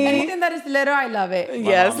 Yeah. Anything that is little, I love it. My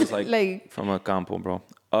Yes. mom is like, Like- from a campo, bro.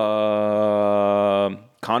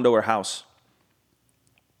 Condo or house?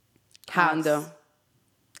 House. Condo.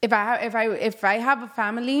 If I have a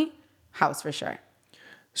family, house for sure.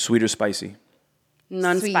 Sweet or spicy?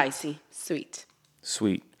 Non-spicy, sweet.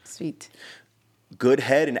 Sweet. Sweet. Good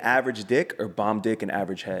head and average dick, or bomb dick and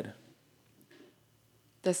average head?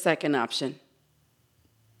 The second option.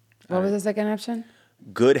 What was the second option?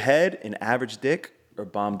 Good head and average dick, or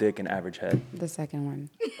bomb dick and average head? The second one,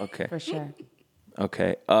 Okay. for sure.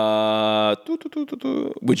 Okay.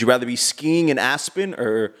 Would you rather be skiing in Aspen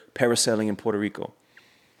or parasailing in Puerto Rico?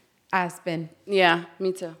 Aspen. Yeah,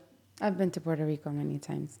 me too. I've been to Puerto Rico many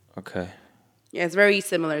times. Okay. Yeah, it's very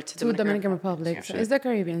similar to To Dominican Republic. shit. It's the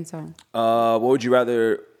Caribbean, so. What would you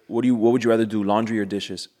rather? What would you rather do? Laundry or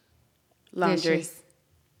dishes? Laundry.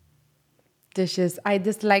 Dishes. I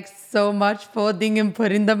dislike so much folding and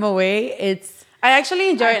putting them away. I actually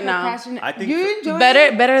enjoy it now. I think You enjoy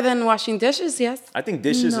it? Better than washing dishes, yes. I think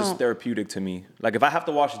dishes is No. therapeutic to me. Like if I have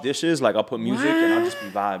to wash dishes, like I'll put music and I'll just be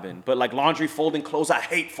vibing. But like laundry, folding clothes, I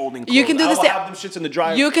hate folding clothes. You can do the I will same. have them shits in the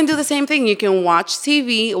dryer. You can do the same thing. You can watch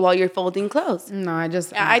TV while you're folding clothes. No, I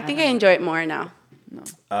just. I think I enjoy it more now.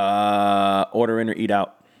 Order in or eat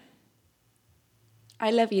out? I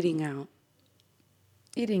love eating out.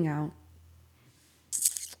 Eating out.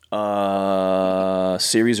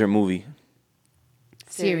 Series or movie?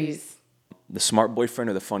 Series. The smart boyfriend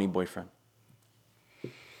or the funny boyfriend?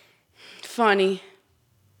 Funny.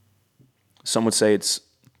 Some would say it's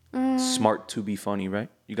smart to be funny, right?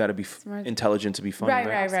 You got to be Smart. intelligent to be funny, Right.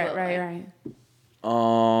 Absolutely.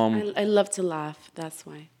 I love to laugh. That's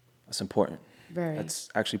why. That's important. Very. That's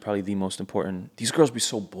actually probably the most important. These girls be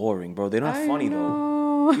so boring, bro. They're not funny though.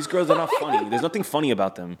 know. These girls are not funny. There's nothing funny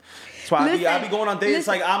about them. That's why I be going on dates. It's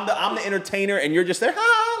like I'm the entertainer and you're just there,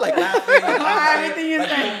 like laughing. Like, Everything you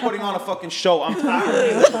say. you're putting on a fucking show. I'm tired of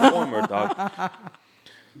being a performer, dog.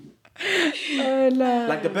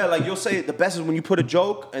 Like the best, like you'll say the best is when you put a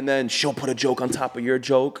joke and then she'll put a joke on top of your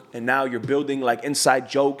joke, and now you're building like inside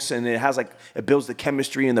jokes, and it builds the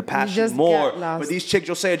chemistry and the passion just more. get lost. But these chicks,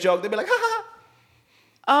 you'll say a joke, they'll be like, ha ha.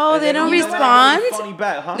 Oh, And they don't you know what? respond? Funny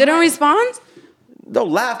back, huh? They don't respond? They'll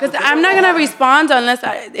laugh. Because but they I'm don't not going to laugh. respond unless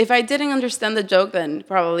if I didn't understand the joke, then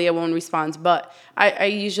probably I won't respond. But I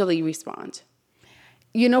usually respond.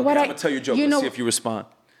 You know what? I'm gonna tell you a joke. Let's see if you respond.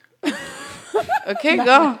 Okay,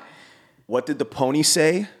 go. What did the pony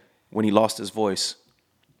say when he lost his voice?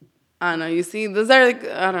 I don't know. You see, those are like,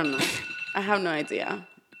 I don't know. I have no idea.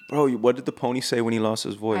 Bro, what did the pony say when he lost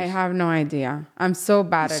his voice? I have no idea. I'm so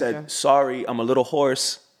bad He at said, jokes. sorry, I'm a little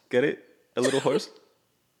hoarse. Get it? A little horse?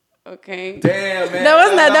 Okay. Damn, man. That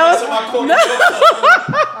was not. That was.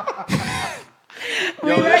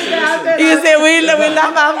 You said we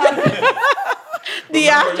laugh after. The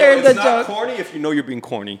after it's the not joke. corny if you know you're being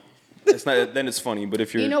corny. It's not. Then it's funny. But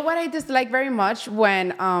if you're, You know what I dislike very much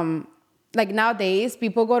when like nowadays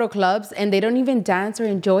people go to clubs and they don't even dance or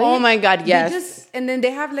enjoy it. Oh my God, They yes. and then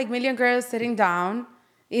they have like million girls sitting down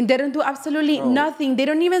and they don't do absolutely nothing. They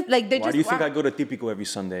don't even like they why just do you think I go to Típico every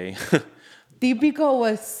Sunday? Típico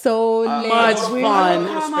was so lit. Much We fun. would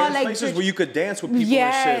Go to come out, Spanish places like, where you could dance with people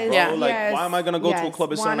Yes, and shit, bro. yeah. Like, yes, why am I gonna go to a yes,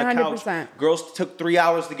 club and sit on a couch? 100%. Girls took 3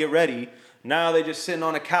 hours to get ready. Now they just sitting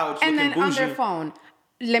on a couch and looking then on bougie. their phone.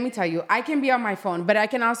 Let me tell you, I can be on my phone, but I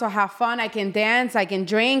can also have fun. I can dance, I can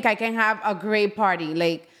drink, I can have a great party.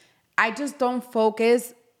 Like, I just don't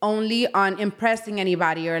focus only on impressing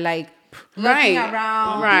anybody or like looking Right.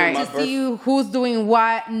 around Right. to see who's doing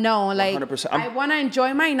what. No, like 100%. I want to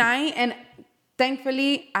enjoy my night, and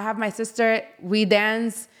thankfully, I have my sister. We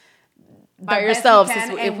dance the By best we yourselves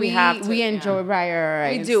can, if and we have to, We yeah. enjoy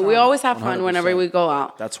right. We do. We so. always have fun whenever 100%. we go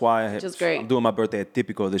out. That's why Which is great. I'm doing my birthday at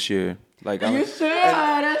Típico this year. Like, You should.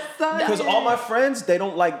 That's so because all my friends, they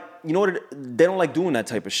don't like, you know what? They don't like doing that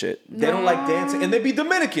type of shit. They don't like dancing, and they be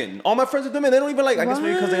Dominican. All my friends are Dominican. They don't even like. I guess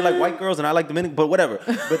maybe because they like white girls and I like Dominican, but whatever.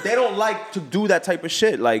 But they don't like to do that type of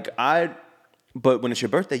shit. Like but when it's your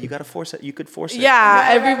birthday, you gotta force it. You could force it. Yeah,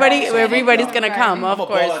 everybody's gonna come, I'm of a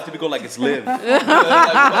ball course. at Típico like it's live. Like,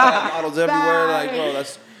 models everywhere. Like, bro,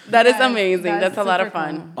 that's That is amazing. That's a lot super of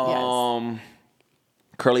fun. cool.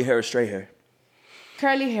 curly hair or straight hair.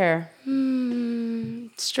 Curly hair.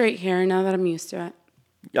 Straight hair. Now that I'm used to it.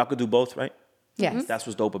 Y'all could do both, right? Yes. That's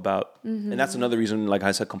what's dope about. And that's another reason, like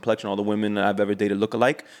I said, complexion, all the women I've ever dated look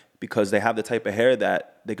alike because they have the type of hair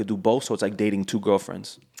that they could do both. So it's like dating two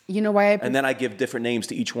girlfriends. You know why I And then I give different names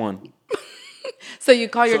to each one. So you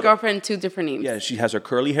call your So- girlfriend two different names. Yeah, she has her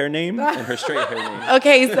curly hair name and her straight hair name.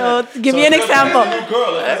 Okay, so give me an example.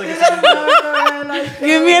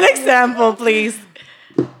 Give me an example, please.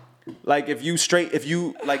 Like if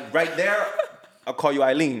you like right there, I'll call you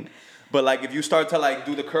Eileen. But like if you start to like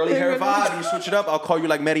do the curly hair vibe, you switch it up. I'll call you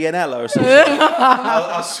like Marianella or something.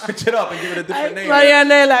 I'll switch it up and give it a different name.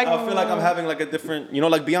 Marianella. I feel like I'm having like a different,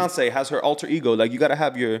 like Beyonce has her alter ego. Like you gotta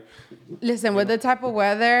have your. Listen, with the type of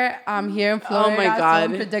weather here in Florida, my God.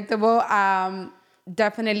 so unpredictable.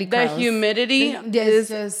 Definitely The curls. humidity Yes, is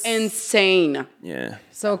just- insane. Yeah.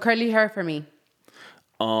 So curly hair for me.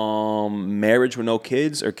 Marriage with no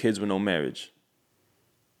kids or kids with no marriage?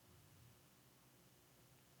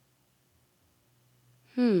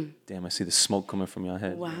 Damn, I see the smoke coming from your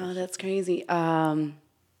head. Wow, that's crazy.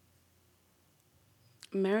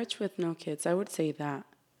 Marriage with no kids, I would say that.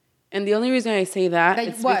 And the only reason I say that Like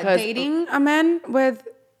is what? because Dating a man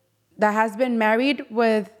that has been married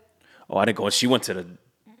with. Oh, I didn't go. She went to the. no,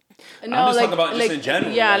 I'm just like, talking about just in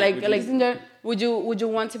general. Yeah, like, would you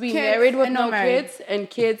want to be Kids married with and no no married.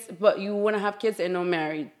 kids, but you want to have kids and no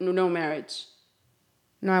marriage?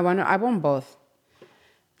 No, I want both.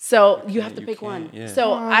 So you have to you pick can't, one. yeah.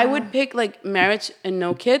 So I would pick like marriage and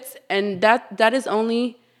no kids, and that is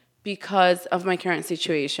only because of my current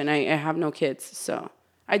situation. I have no kids, so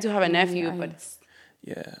I do have a nephew, but it's,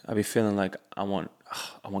 Yeah, I be feeling like I want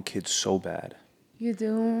kids so bad. You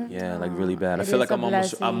do? Yeah, like really bad. I It feel is like a I'm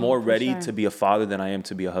blessing, more for ready sure. to be a father than I am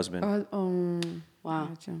to be a husband. wow.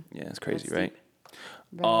 Gotcha. Yeah, it's crazy, That's right?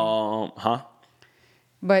 deep.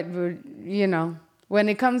 But when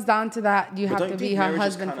it comes down to that, you But have don't to you be think her marriage is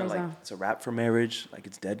husband kinda first. like it's a wrap for marriage? Like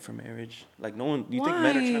it's dead for marriage? Like no one. You think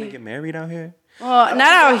men are trying to Why? get married out here? Well,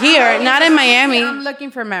 not out here, not in Miami. I'm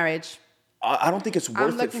looking for marriage. I don't think it's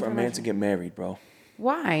worth it looking for a for man marriage. to get married, bro.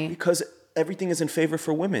 Why? Because everything is in favor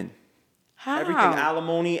for women. How? Everything,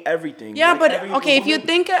 alimony, everything. Yeah, but, every okay, if you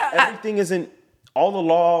think, everything isn't all the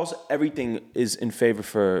laws. Everything is in favor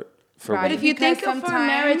for Right. But women. if you think Because of sometimes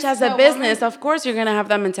marriage as a the business, woman- of course you're gonna have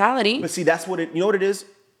that mentality. But see, that's what it. You know what it is?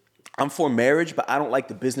 I'm for marriage, but I don't like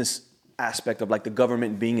the business aspect of like the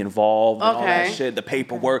government being involved and all that Okay. shit, the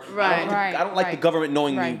paperwork. Right. I don't like the government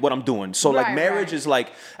knowing me Right. what I'm doing. So like Right, marriage right. is like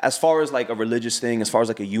as far as like a religious thing, as far as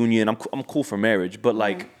like a union, I'm cool for marriage, but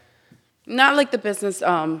like. Not like the business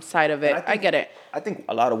side of it. I get it. I think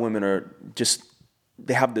a lot of women are just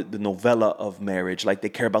they have the novella of marriage. Like they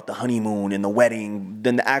care about the honeymoon and the wedding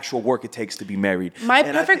than the actual work it takes to be married. My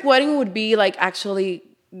And I perfect thi- wedding would be like actually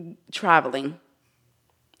traveling.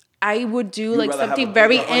 I would do like rather have something a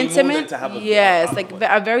very bigger honeymoon intimate. than to have a Yes, proper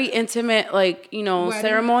like a very intimate, like Wedding?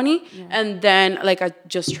 ceremony, and then like I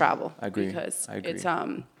just travel. I agree. Because I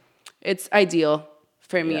agree. it's ideal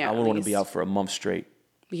for me. Yeah, I at would want to least. be out for a month straight.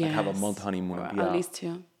 Like have a Yes. month honeymoon and Or be at out. least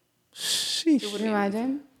 2. Sheesh. Can you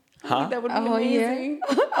imagine? Huh? That would be A whole year? amazing.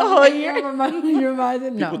 A whole year. You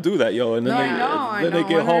imagine? No. People do that, yo, and then No, they I know, I then they know,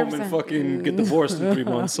 get home and 100%. fucking get divorced in 3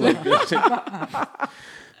 months. Like,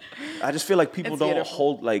 I just feel like people It's don't beautiful.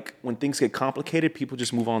 hold like when things get complicated, people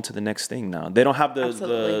just move on to the next thing now. They don't have the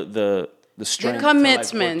Absolutely. the strength The to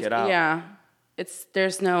commitment. like, work it out. Yeah.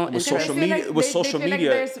 There's no With They social feel media- with social they feel media-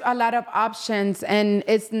 like there's a lot of options, and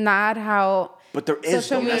it's not how But there is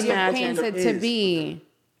social though, that's the media point. paints There it to is. be.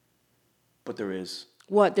 But there is.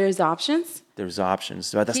 What? There's options? There's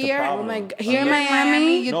options. That's Here- the oh problem. my God. Here in Here in Miami?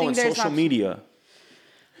 Miami, you no, think in there's social options. media.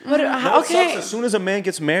 But No, it sucks. okay. As soon as a man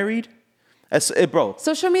gets married, bro.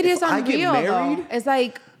 Social media if is I get unreal, married, though. It's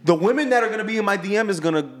like the women that are gonna be in my DM is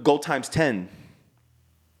gonna go times 10.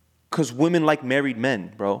 Cause women like married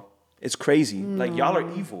men, bro. It's crazy. Like y'all are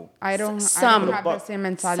evil. I don't Some. have the same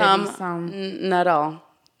mentality. Some. Not all.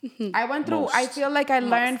 I went through. I Most. feel like I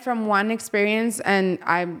learned from one experience, and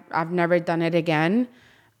I've never done it again.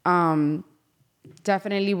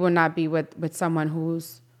 Definitely will not be with someone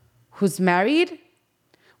who's married.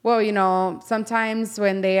 Well, sometimes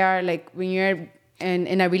when they are like when you're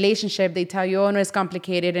in a relationship, they tell you, oh no, it's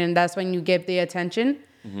complicated, and that's when you give the attention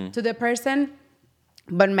to the person.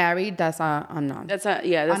 But married, that's a no. That's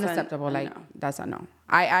unacceptable. That's a no.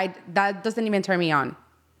 I that doesn't even turn me on.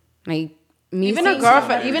 Like me Even a seeing girlfriend,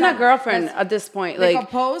 somebody even a that- girlfriend that's- at this point, like like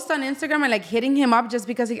a post on Instagram and like hitting him up just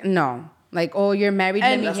because no. Like, oh, you're married,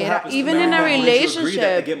 let And me that's hit what up. happens to Even in a married men. Would you agree that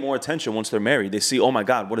relationship- they get more attention once they're married. They see, oh my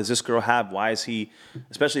God, what does this girl have? Why is he,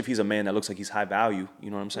 especially if he's a man that looks like he's high value. You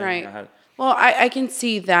know what I'm saying? right. I had- Well, I can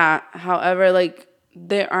see that. However, like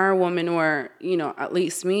there are women where, at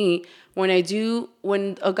least me, when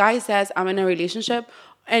a guy says I'm in a relationship,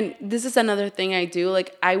 and this is another thing I do,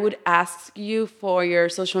 like I would ask you for your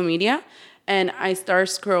social media and I start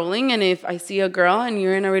scrolling, and if I see a girl and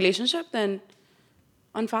you're in a relationship, then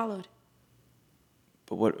unfollowed.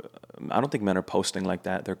 But what? I don't think men are posting like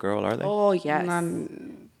that. Their girl, are they? Oh, yes.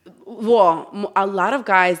 Well, a lot of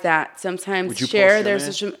guys that sometimes Would you share post their your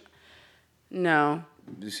man? social. No,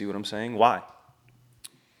 Do you see what I'm saying? Why?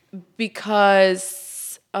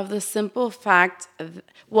 because of the simple fact,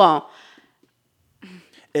 well,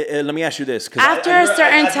 Let me ask you this. 'Cause after a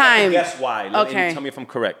certain I time. guess why. Okay. Tell me if I'm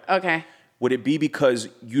correct. okay. Would it be because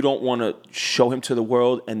you don't want to show him to the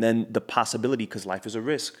world, and then the possibility, because life is a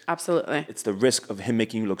risk. Absolutely. It's the risk of him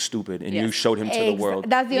making you look stupid, and you Yes. showed him to the world.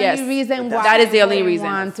 That's the Yes. only reason why. That is the I only wouldn't reason.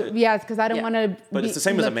 want to- yes, because I don't Yeah. want to. But it's the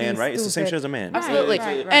same as a man, right? It's the same shit as a man. Absolutely.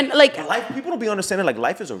 Right. And like, But life, people don't be understanding, like,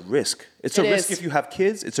 life is a risk. It's a It risk is. if you have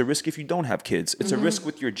kids. It's a risk if you don't have kids. It's a risk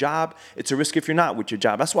with your job. It's a risk if you're not with your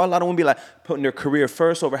job. That's why a lot of women be like putting their career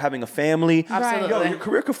first over having a family. Absolutely. Yo, your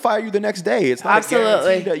career could fire you the next day. It's not Absolutely. a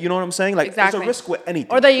guarantee that, you know what I'm saying? Like, Exactly. there's a risk with anything.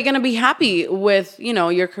 or that you're gonna be happy with,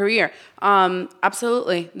 your career.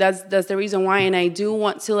 Absolutely. That's the reason why. And I do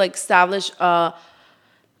want to like establish a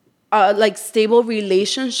like stable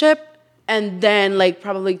relationship, and then like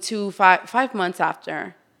probably 5 months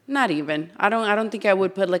after. Not even. I don't think I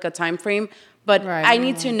would put like a time frame, but Right. I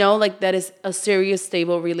need to know like that is a serious,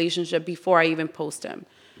 stable relationship before I even post him.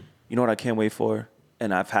 You know what I can't wait for?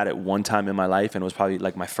 And I've had it one time in my life, and it was probably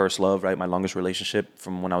like my first love, right? My longest relationship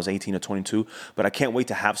from when I was 18 to 22. But I can't wait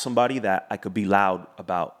to have somebody that I could be loud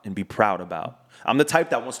about and be proud about. I'm the type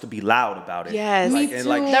that wants to be loud about it. Yes. Me and, too.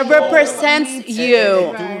 like, That show- represents Me too.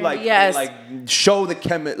 you. do like Yes. like show the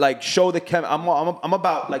chem. I'm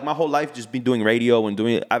about like my whole life just been doing radio and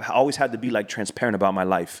doing it. I've always had to be like transparent about my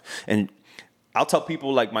life, and I'll tell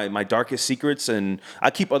people like my darkest secrets, and I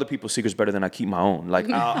keep other people's secrets better than I keep my own. Like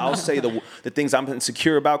I'll say the things I'm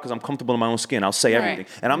insecure about because I'm comfortable in my own skin. I'll say Right. everything,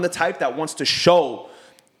 and I'm the type that wants to show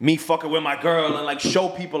me fucking with my girl and like show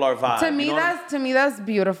people our vibe. To me, you know what I'm- that's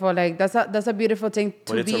beautiful. Like that's a beautiful thing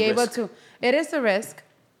But to it's be a able risk. to. It is a risk.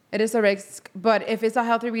 It is a risk. But if it's a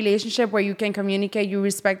healthy relationship where you can communicate, you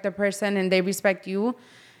respect the person and they respect you,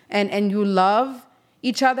 and you love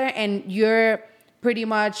each other, and you're pretty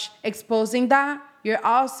much exposing that, you're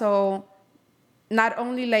also not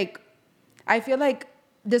only like, I feel like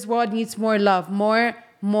this world needs more love,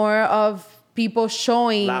 more of people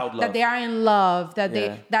showing Loud love. that they are in love, that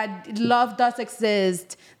Yeah. that love does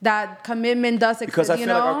exist, that commitment does exist. because I feel you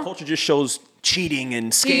know? like our culture just shows cheating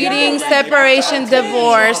and scamming. Cheating, and separation,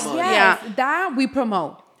 divorce. Yes, Yeah. that we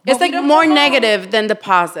promote. It's But we like don't more promote- negative than the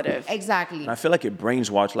positive. Exactly. I feel like it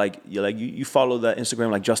brainwash. Like you follow that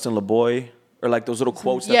Instagram like Justin LeBoy, or like those little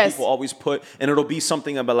quotes that Yes. people always put, and it'll be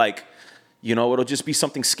something about like, it'll just be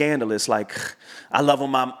something scandalous. Like, I love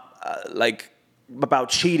him. I'm like about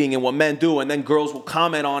cheating and what men do, and then girls will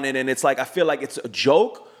comment on it, and it's like I feel like it's a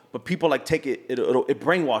joke, but people like take it. It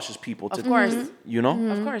brainwashes people. Of course. You know.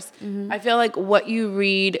 Of course. I feel like what you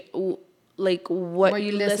read, like what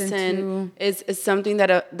you you listen listen is something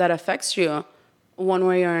that affects you one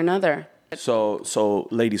way or another. So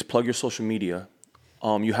ladies, plug your social media.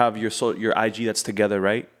 You have your IG that's together,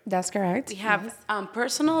 right? That's correct. We have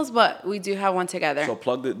personals, but we do have one together. So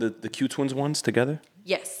plug the Q Twins ones together.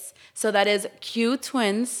 Yes. So that is Q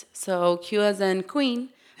Twins. So Q as in Queen,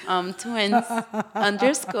 twins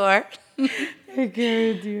 _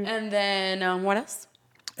 And then what else?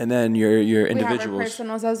 And then your We have our individuals.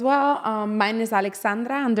 personals as well. Mine is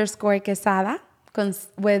Alexandra _ Quesada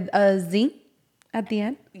with a Z at the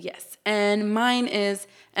end. Yes. And mine is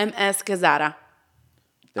MS Quezada.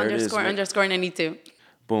 There it is, man. _ 92.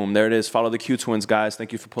 Boom, there it is. Follow the Q Twins, guys.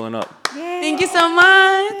 Thank you for pulling up. Thank you so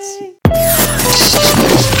much.